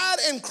tried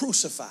and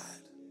crucified,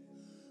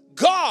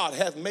 God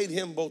hath made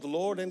him both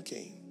Lord and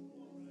King.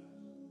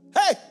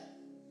 Hey,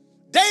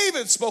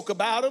 David spoke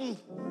about him.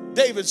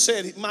 David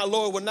said, my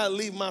Lord will not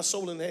leave my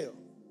soul in hell.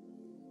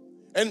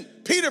 And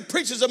Peter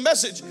preaches a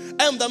message,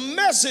 and the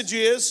message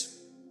is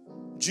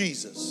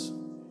Jesus.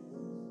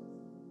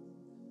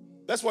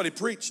 That's what he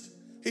preached.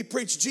 He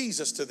preached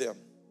Jesus to them.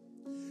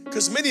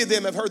 Because many of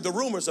them have heard the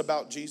rumors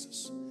about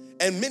Jesus.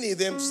 And many of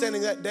them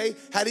standing that day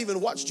had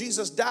even watched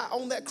Jesus die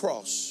on that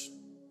cross.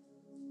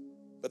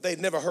 But they'd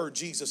never heard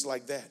Jesus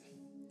like that.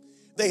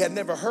 They had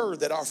never heard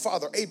that our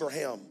father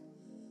Abraham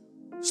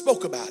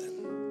spoke about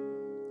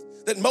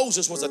him. That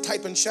Moses was a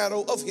type and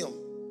shadow of him.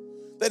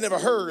 They never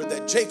heard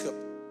that Jacob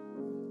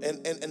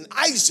and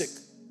Isaac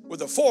were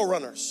the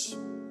forerunners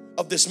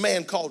of this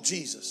man called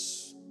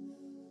Jesus.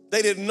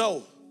 They didn't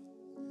know.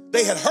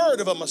 They had heard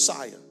of a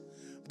Messiah.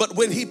 But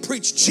when he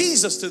preached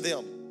Jesus to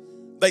them,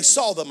 they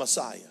saw the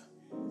Messiah.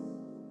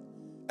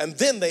 And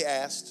then they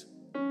asked,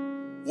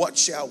 what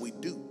shall we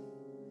do?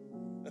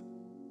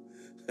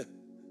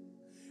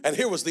 And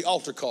here was the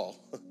altar call.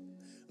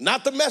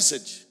 Not the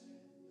message,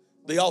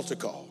 the altar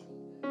call.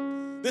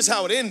 This is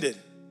how it ended.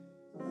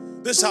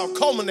 This is how it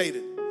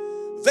culminated.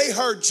 They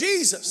heard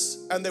Jesus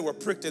and they were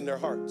pricked in their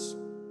hearts.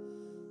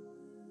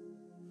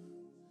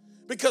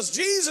 Because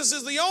Jesus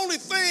is the only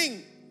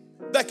thing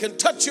that can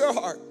touch your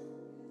heart.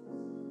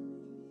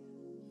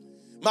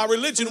 My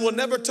religion will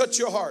never touch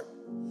your heart.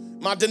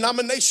 My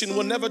denomination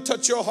will never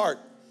touch your heart.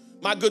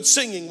 My good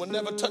singing will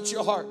never touch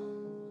your heart.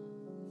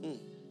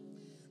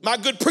 My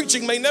good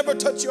preaching may never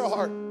touch your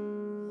heart.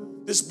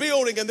 This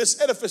building and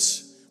this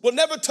edifice will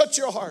never touch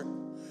your heart.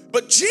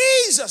 But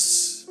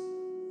Jesus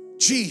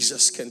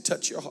can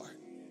touch your heart.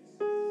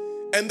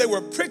 And they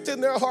were pricked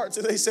in their hearts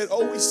and they said,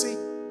 oh,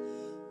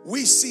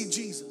 we see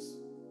Jesus.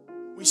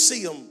 We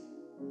see him.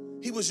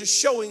 He was just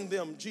showing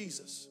them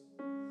Jesus.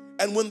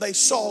 And when they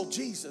saw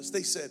Jesus,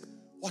 they said,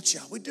 what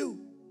shall we do?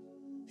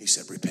 He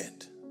said,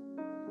 repent.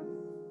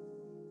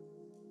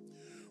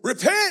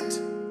 Repent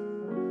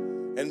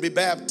and be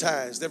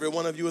baptized, every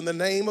one of you, in the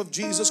name of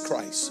Jesus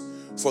Christ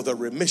for the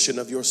remission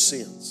of your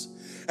sins.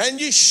 And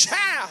ye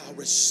shall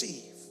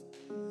receive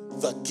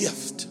the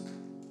gift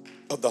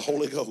of the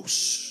Holy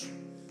Ghost.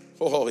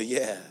 Oh,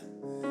 yeah.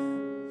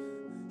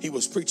 He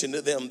was preaching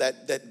to them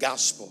that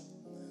gospel,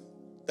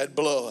 that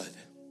blood,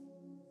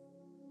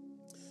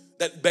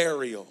 that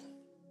burial,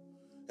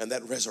 and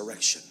that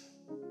resurrection.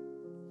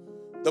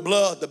 The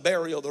blood, the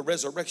burial, the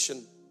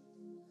resurrection,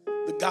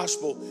 the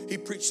gospel. He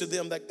preached to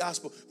them that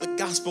gospel. The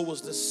gospel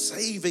was the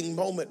saving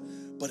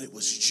moment, but it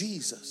was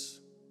Jesus.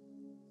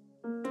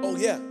 Oh,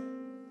 yeah.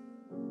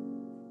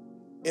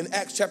 In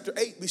Acts chapter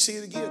 8, we see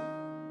it again.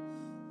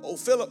 Oh,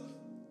 Philip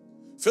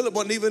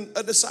wasn't even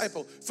a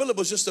disciple. Philip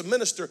was just a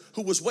minister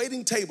who was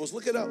waiting tables.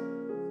 Look it up.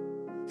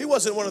 He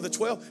wasn't one of the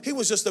 12. He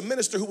was just a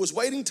minister who was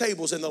waiting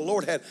tables, and the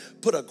Lord had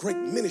put a great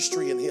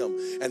ministry in him.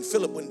 And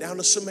Philip went down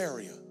to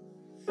Samaria.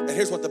 And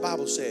here's what the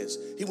Bible says.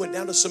 He went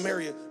down to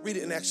Samaria, read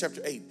it in Acts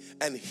chapter 8,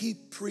 and he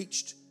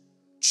preached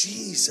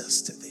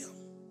Jesus to them.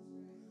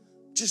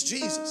 Just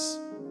Jesus.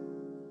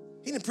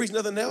 He didn't preach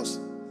nothing else.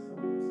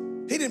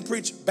 He didn't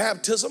preach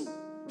baptism.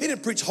 He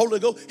didn't preach Holy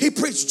Ghost. He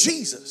preached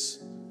Jesus.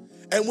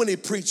 And when he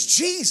preached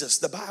Jesus,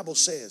 the Bible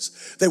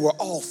says they were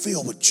all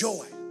filled with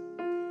joy.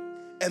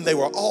 And they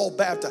were all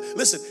baptized.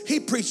 Listen, he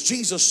preached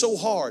Jesus so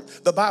hard,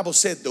 the Bible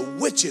said the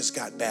witches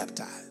got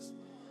baptized.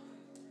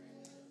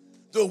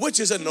 The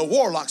witches and the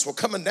warlocks were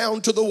coming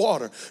down to the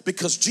water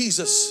because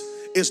Jesus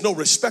is no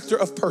respecter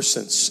of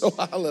persons. So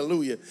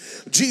hallelujah.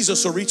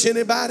 Jesus will reach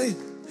anybody,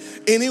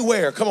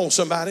 anywhere. Come on,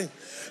 somebody.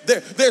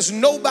 There's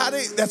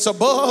nobody that's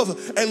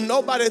above and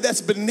nobody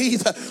that's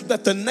beneath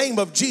that the name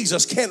of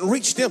Jesus can't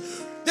reach them.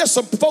 There's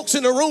some folks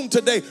in the room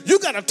today. You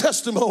got a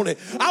testimony.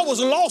 I was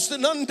lost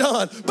and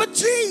undone, but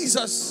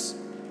Jesus.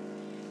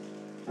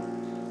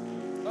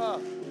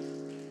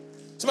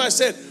 Somebody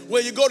said,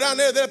 well, you go down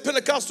there, they're a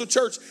Pentecostal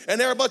church,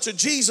 and they're a bunch of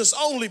Jesus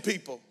only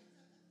people.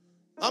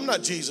 I'm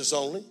not Jesus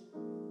only.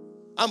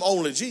 I'm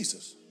only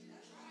Jesus.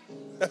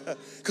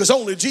 Because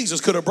only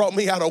Jesus could have brought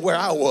me out of where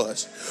I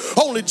was.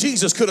 Only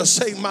Jesus could have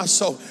saved my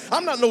soul.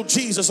 I'm not no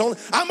Jesus only.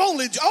 I'm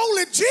only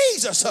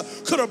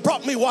Jesus could have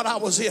brought me what I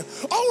was in.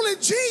 Only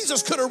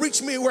Jesus could have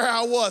reached me where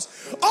I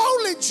was.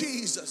 Only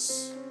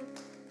Jesus.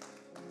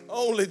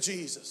 Only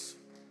Jesus.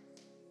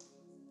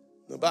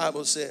 The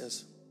Bible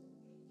says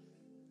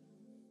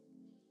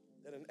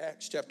that in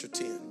Acts chapter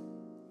 10,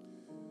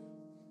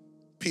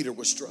 Peter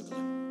was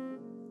struggling.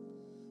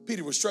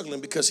 Peter was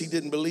struggling because he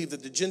didn't believe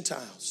that the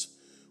Gentiles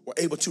were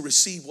able to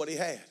receive what he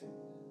had.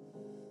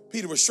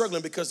 Peter was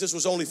struggling because this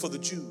was only for the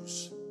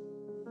Jews.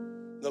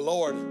 The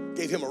Lord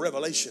gave him a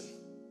revelation.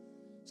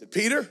 He said,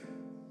 Peter,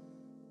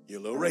 you're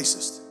a little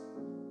racist,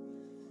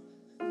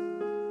 but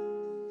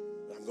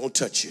I'm going to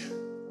touch you.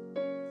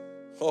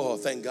 Oh,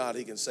 thank God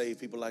he can save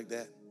people like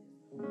that.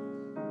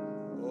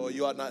 Oh,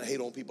 you ought not hate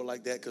on people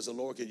like that because the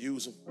Lord could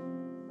use them.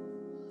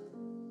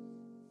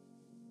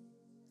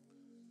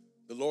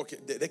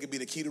 They could be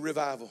the key to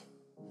revival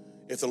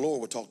if the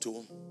Lord would talk to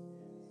them.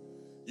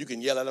 You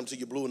can yell at them till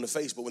you're blue in the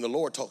face, but when the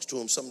Lord talks to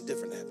them, something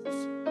different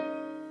happens.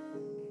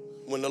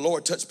 When the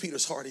Lord touched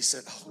Peter's heart, he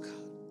said, oh God,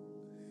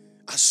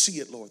 I see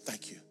it, Lord,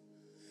 thank you.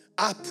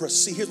 I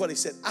perceive, here's what he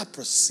said, I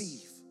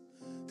perceive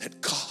that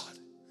God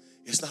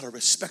is not a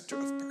respecter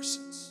of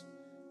persons.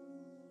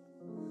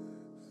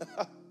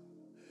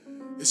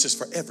 This is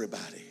for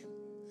everybody.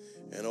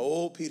 And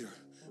old Peter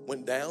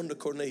went down to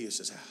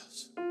Cornelius'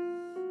 house.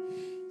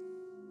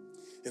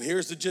 And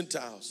here's the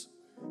Gentiles.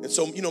 And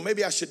so,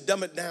 maybe I should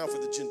dumb it down for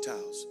the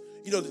Gentiles.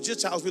 The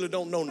Gentiles really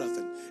don't know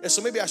nothing. And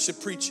so maybe I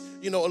should preach,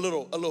 a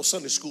little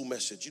Sunday school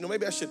message.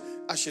 Maybe I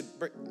should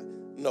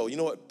no, you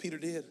know what Peter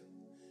did?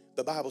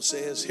 The Bible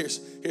says,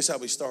 here's how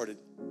we started.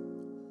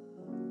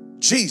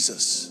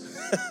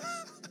 Jesus.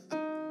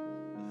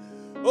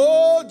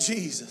 Oh,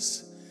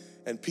 Jesus.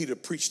 And Peter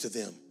preached to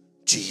them,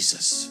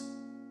 Jesus.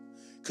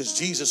 Because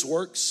Jesus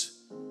works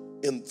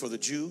for the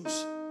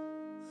Jews.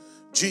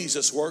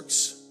 Jesus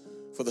works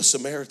for the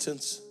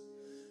Samaritans.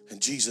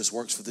 And Jesus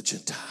works for the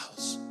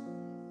Gentiles.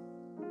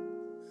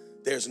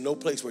 There's no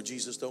place where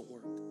Jesus don't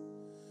work.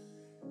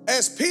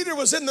 As Peter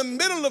was in the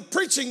middle of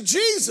preaching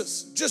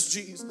Jesus, just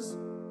Jesus.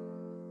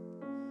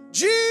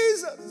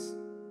 Jesus.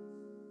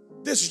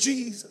 This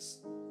Jesus.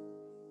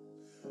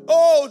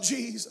 Oh,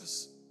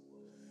 Jesus.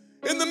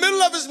 In the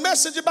middle of his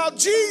message about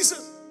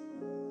Jesus,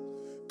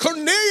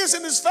 Cornelius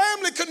and his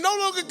family could no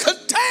longer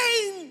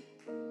contain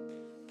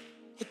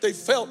what they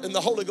felt, and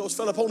the Holy Ghost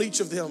fell upon each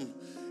of them,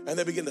 and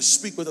they began to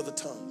speak with other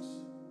tongues.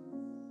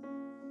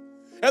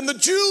 And the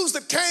Jews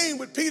that came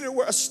with Peter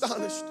were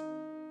astonished,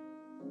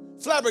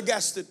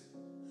 flabbergasted,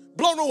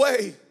 blown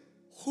away.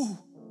 Whew.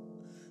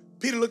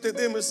 Peter looked at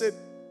them and said,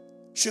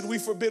 should we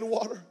forbid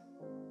water?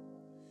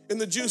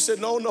 And the Jews said,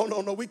 no,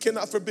 we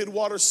cannot forbid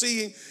water,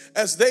 seeing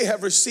as they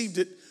have received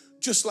it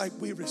just like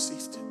we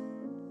received it.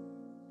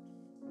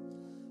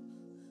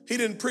 He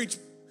didn't preach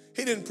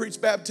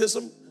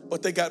baptism,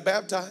 but they got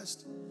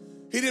baptized.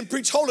 He didn't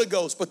preach Holy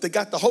Ghost, but they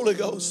got the Holy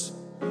Ghost.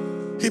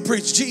 He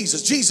preached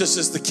Jesus. Jesus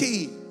is the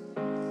key.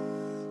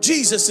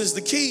 Jesus is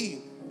the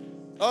key.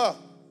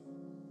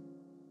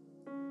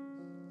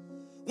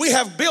 We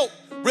have built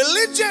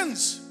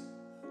religions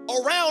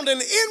around an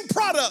end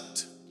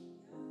product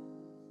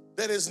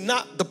that is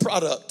not the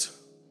product.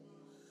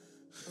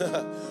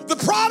 The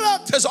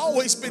product has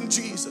always been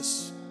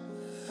Jesus.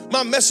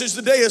 My message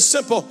today is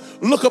simple.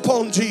 Look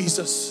upon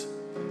Jesus.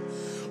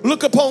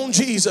 Look upon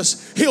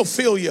Jesus. He'll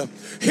fill you.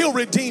 He'll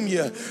redeem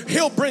you.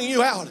 He'll bring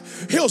you out.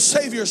 He'll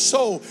save your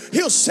soul.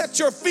 He'll set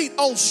your feet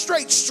on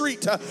straight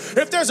street.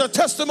 If there's a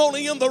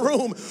testimony in the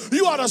room,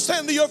 you ought to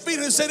stand to your feet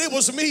and say, it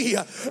was me.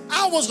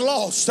 I was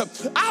lost.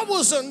 I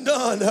was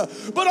undone.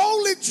 But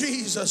only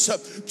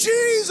Jesus.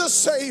 Jesus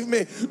saved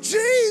me.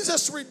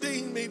 Jesus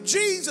redeemed me.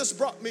 Jesus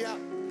brought me out.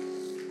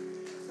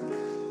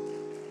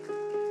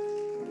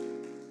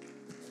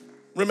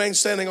 Remain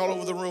standing all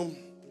over the room.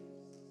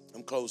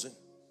 I'm closing.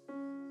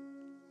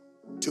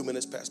 2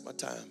 minutes past my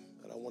time,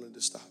 and I wanted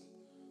to stop.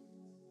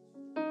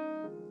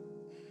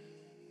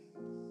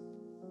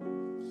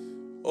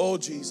 Oh,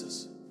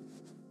 Jesus.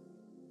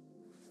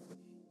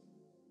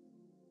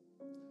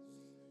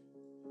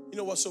 You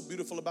know what's so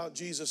beautiful about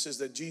Jesus is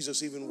that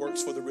Jesus even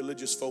works for the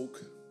religious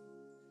folk.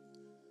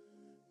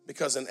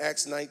 Because in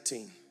Acts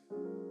 19,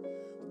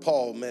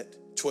 Paul met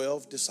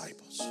 12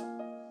 disciples.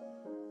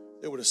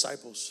 They were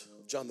disciples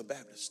of John the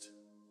Baptist.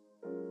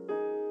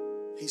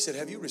 He said,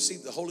 have you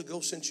received the Holy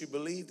Ghost since you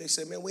believed? They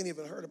said, man, we ain't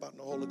even heard about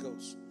no Holy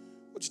Ghost.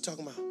 What you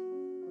talking about?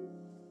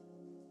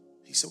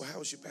 He said, well, how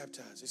was you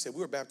baptized? He said,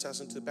 we were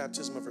baptized into the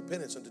baptism of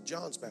repentance, into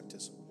John's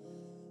baptism.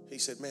 He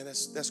said, man,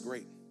 that's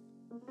great.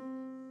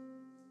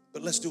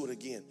 But let's do it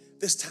again.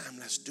 This time,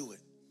 let's do it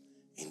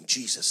in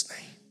Jesus'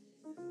 name.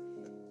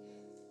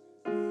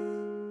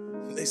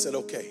 And they said,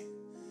 okay.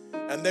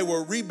 And they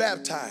were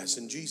rebaptized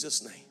in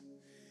Jesus' name.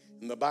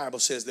 And the Bible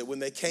says that when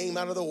they came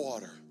out of the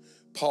water,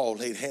 Paul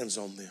laid hands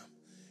on them.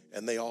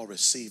 And they all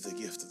received the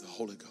gift of the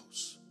Holy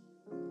Ghost.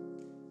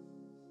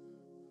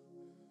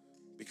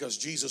 Because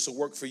Jesus will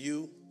work for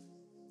you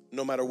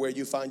no matter where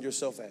you find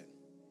yourself at.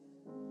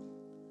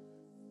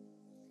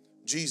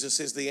 Jesus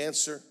is the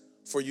answer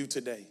for you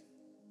today.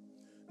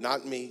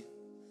 Not me,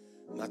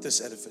 not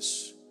this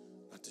edifice,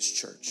 not this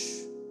church.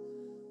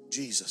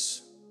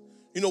 Jesus.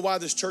 You know why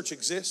this church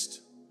exists?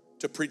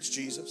 To preach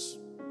Jesus.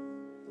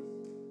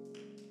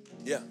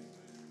 Yeah.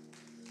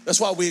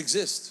 That's why we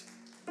exist.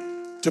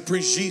 To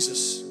preach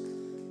Jesus.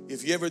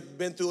 If you ever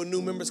been through a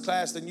new members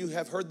class, then you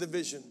have heard the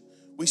vision.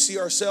 We see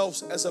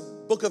ourselves as a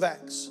book of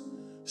Acts,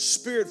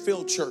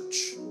 spirit-filled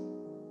church,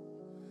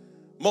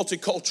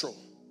 multicultural,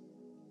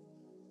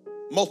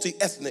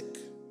 multi-ethnic,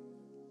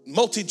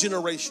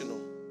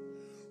 multi-generational,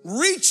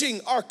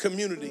 reaching our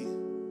community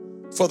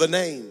for the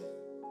name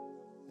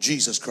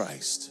Jesus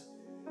Christ.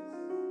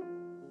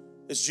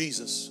 It's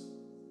Jesus.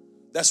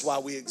 That's why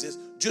we exist.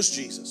 Just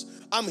Jesus.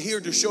 I'm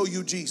here to show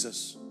you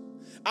Jesus.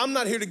 I'm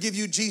not here to give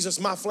you Jesus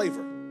my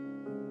flavor.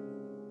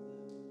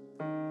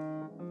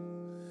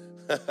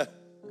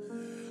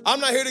 I'm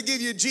not here to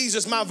give you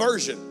Jesus my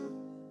version.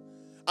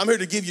 I'm here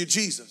to give you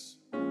Jesus.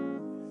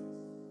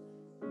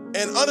 An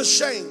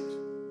unashamed,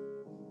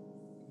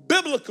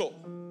 biblical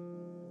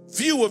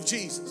view of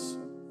Jesus.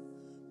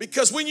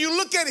 Because when you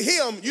look at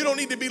him, you don't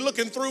need to be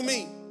looking through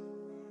me.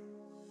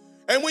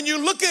 And when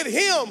you look at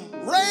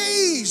him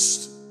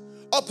raised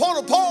upon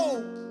a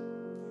pole,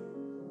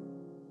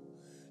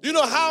 you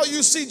know how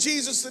you see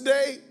Jesus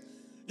today?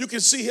 You can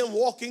see him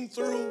walking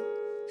through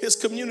his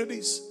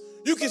communities.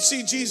 You can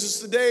see Jesus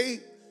today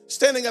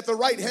standing at the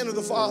right hand of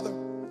the Father.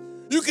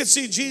 You can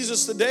see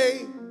Jesus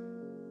today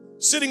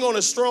sitting on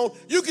his throne.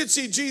 You can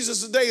see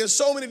Jesus today in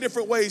so many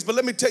different ways, but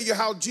let me tell you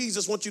how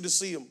Jesus wants you to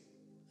see him.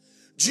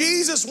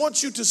 Jesus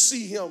wants you to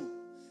see him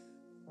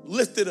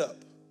lifted up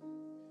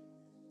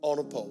on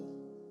a pole.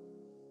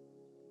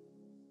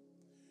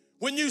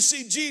 When you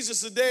see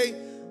Jesus today,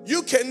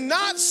 you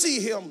cannot see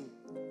him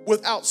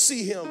without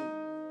see him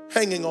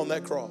hanging on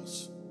that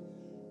cross.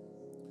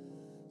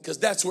 Because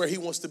that's where he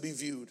wants to be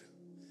viewed.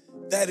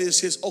 That is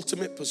his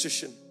ultimate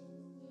position.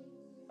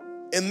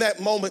 In that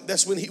moment,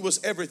 that's when he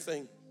was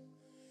everything.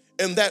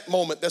 In that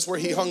moment, that's where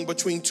he hung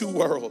between two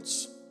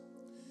worlds.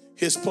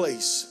 His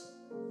place,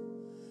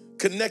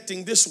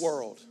 connecting this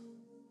world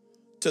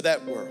to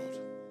that world.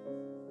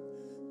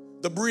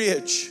 The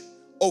bridge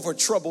over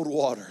troubled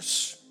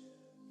waters.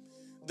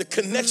 The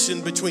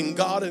connection between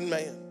God and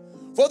man.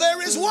 For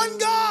there is one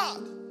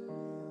God.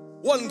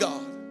 One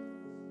God.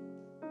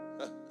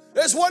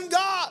 There's one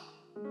God.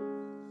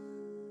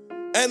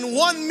 And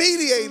one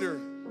mediator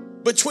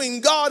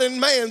between God and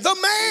man. The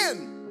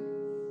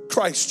man,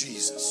 Christ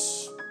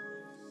Jesus.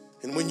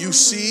 And when you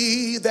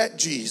see that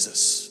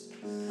Jesus,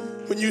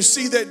 when you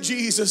see that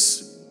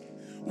Jesus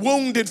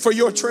wounded for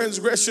your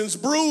transgressions,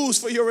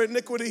 bruised for your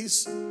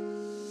iniquities,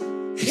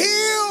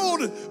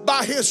 healed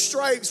by his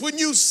stripes, when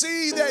you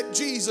see that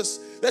Jesus,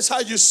 that's how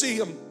you see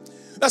him.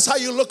 That's how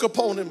you look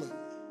upon him.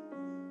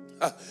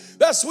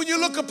 That's when you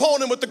look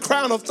upon him with the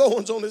crown of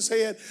thorns on his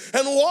head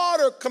and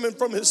water coming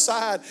from his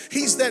side.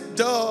 He's that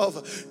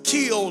dove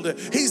killed.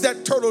 He's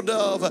that turtle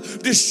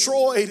dove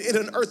destroyed in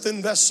an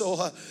earthen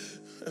vessel.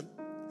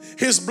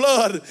 His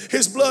blood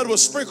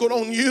was sprinkled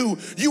on you.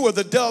 You were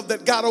the dove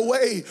that got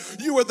away.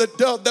 You were the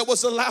dove that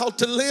was allowed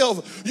to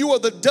live. You were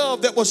the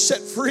dove that was set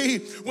free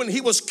when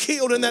he was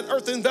killed in that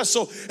earthen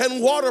vessel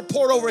and water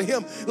poured over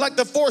him like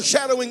the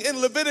foreshadowing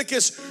in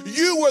Leviticus.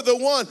 You were the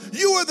one.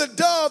 You were the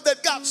dove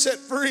that got set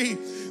free.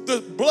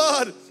 The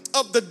blood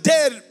of the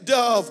dead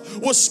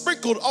dove was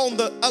sprinkled on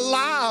the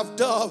alive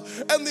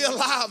dove, and the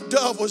alive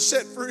dove was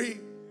set free.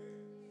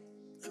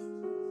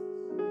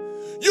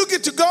 You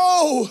get to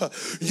go.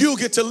 You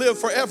get to live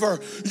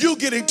forever. You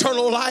get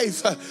eternal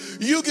life.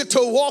 You get to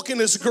walk in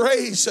his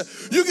grace.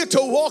 You get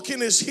to walk in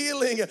his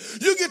healing.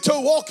 You get to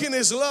walk in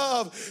his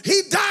love.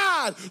 He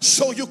died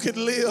so you could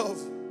live.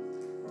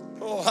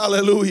 Oh,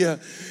 hallelujah.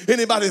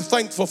 Anybody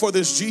thankful for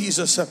this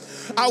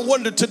Jesus? I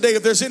wonder today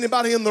if there's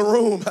anybody in the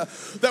room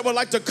that would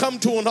like to come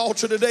to an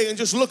altar today and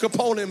just look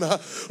upon him.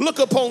 Look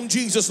upon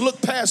Jesus.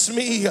 Look past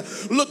me.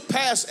 Look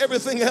past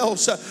everything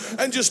else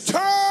and just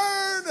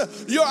turn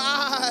your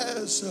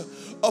eyes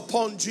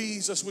upon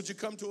Jesus. Would you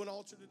come to an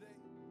altar today?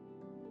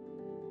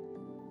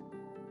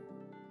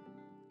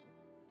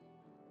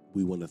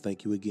 We want to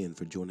thank you again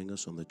for joining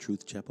us on the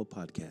Truth Chapel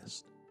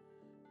podcast.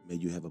 May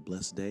you have a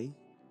blessed day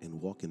and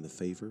walk in the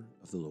favor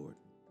of the Lord.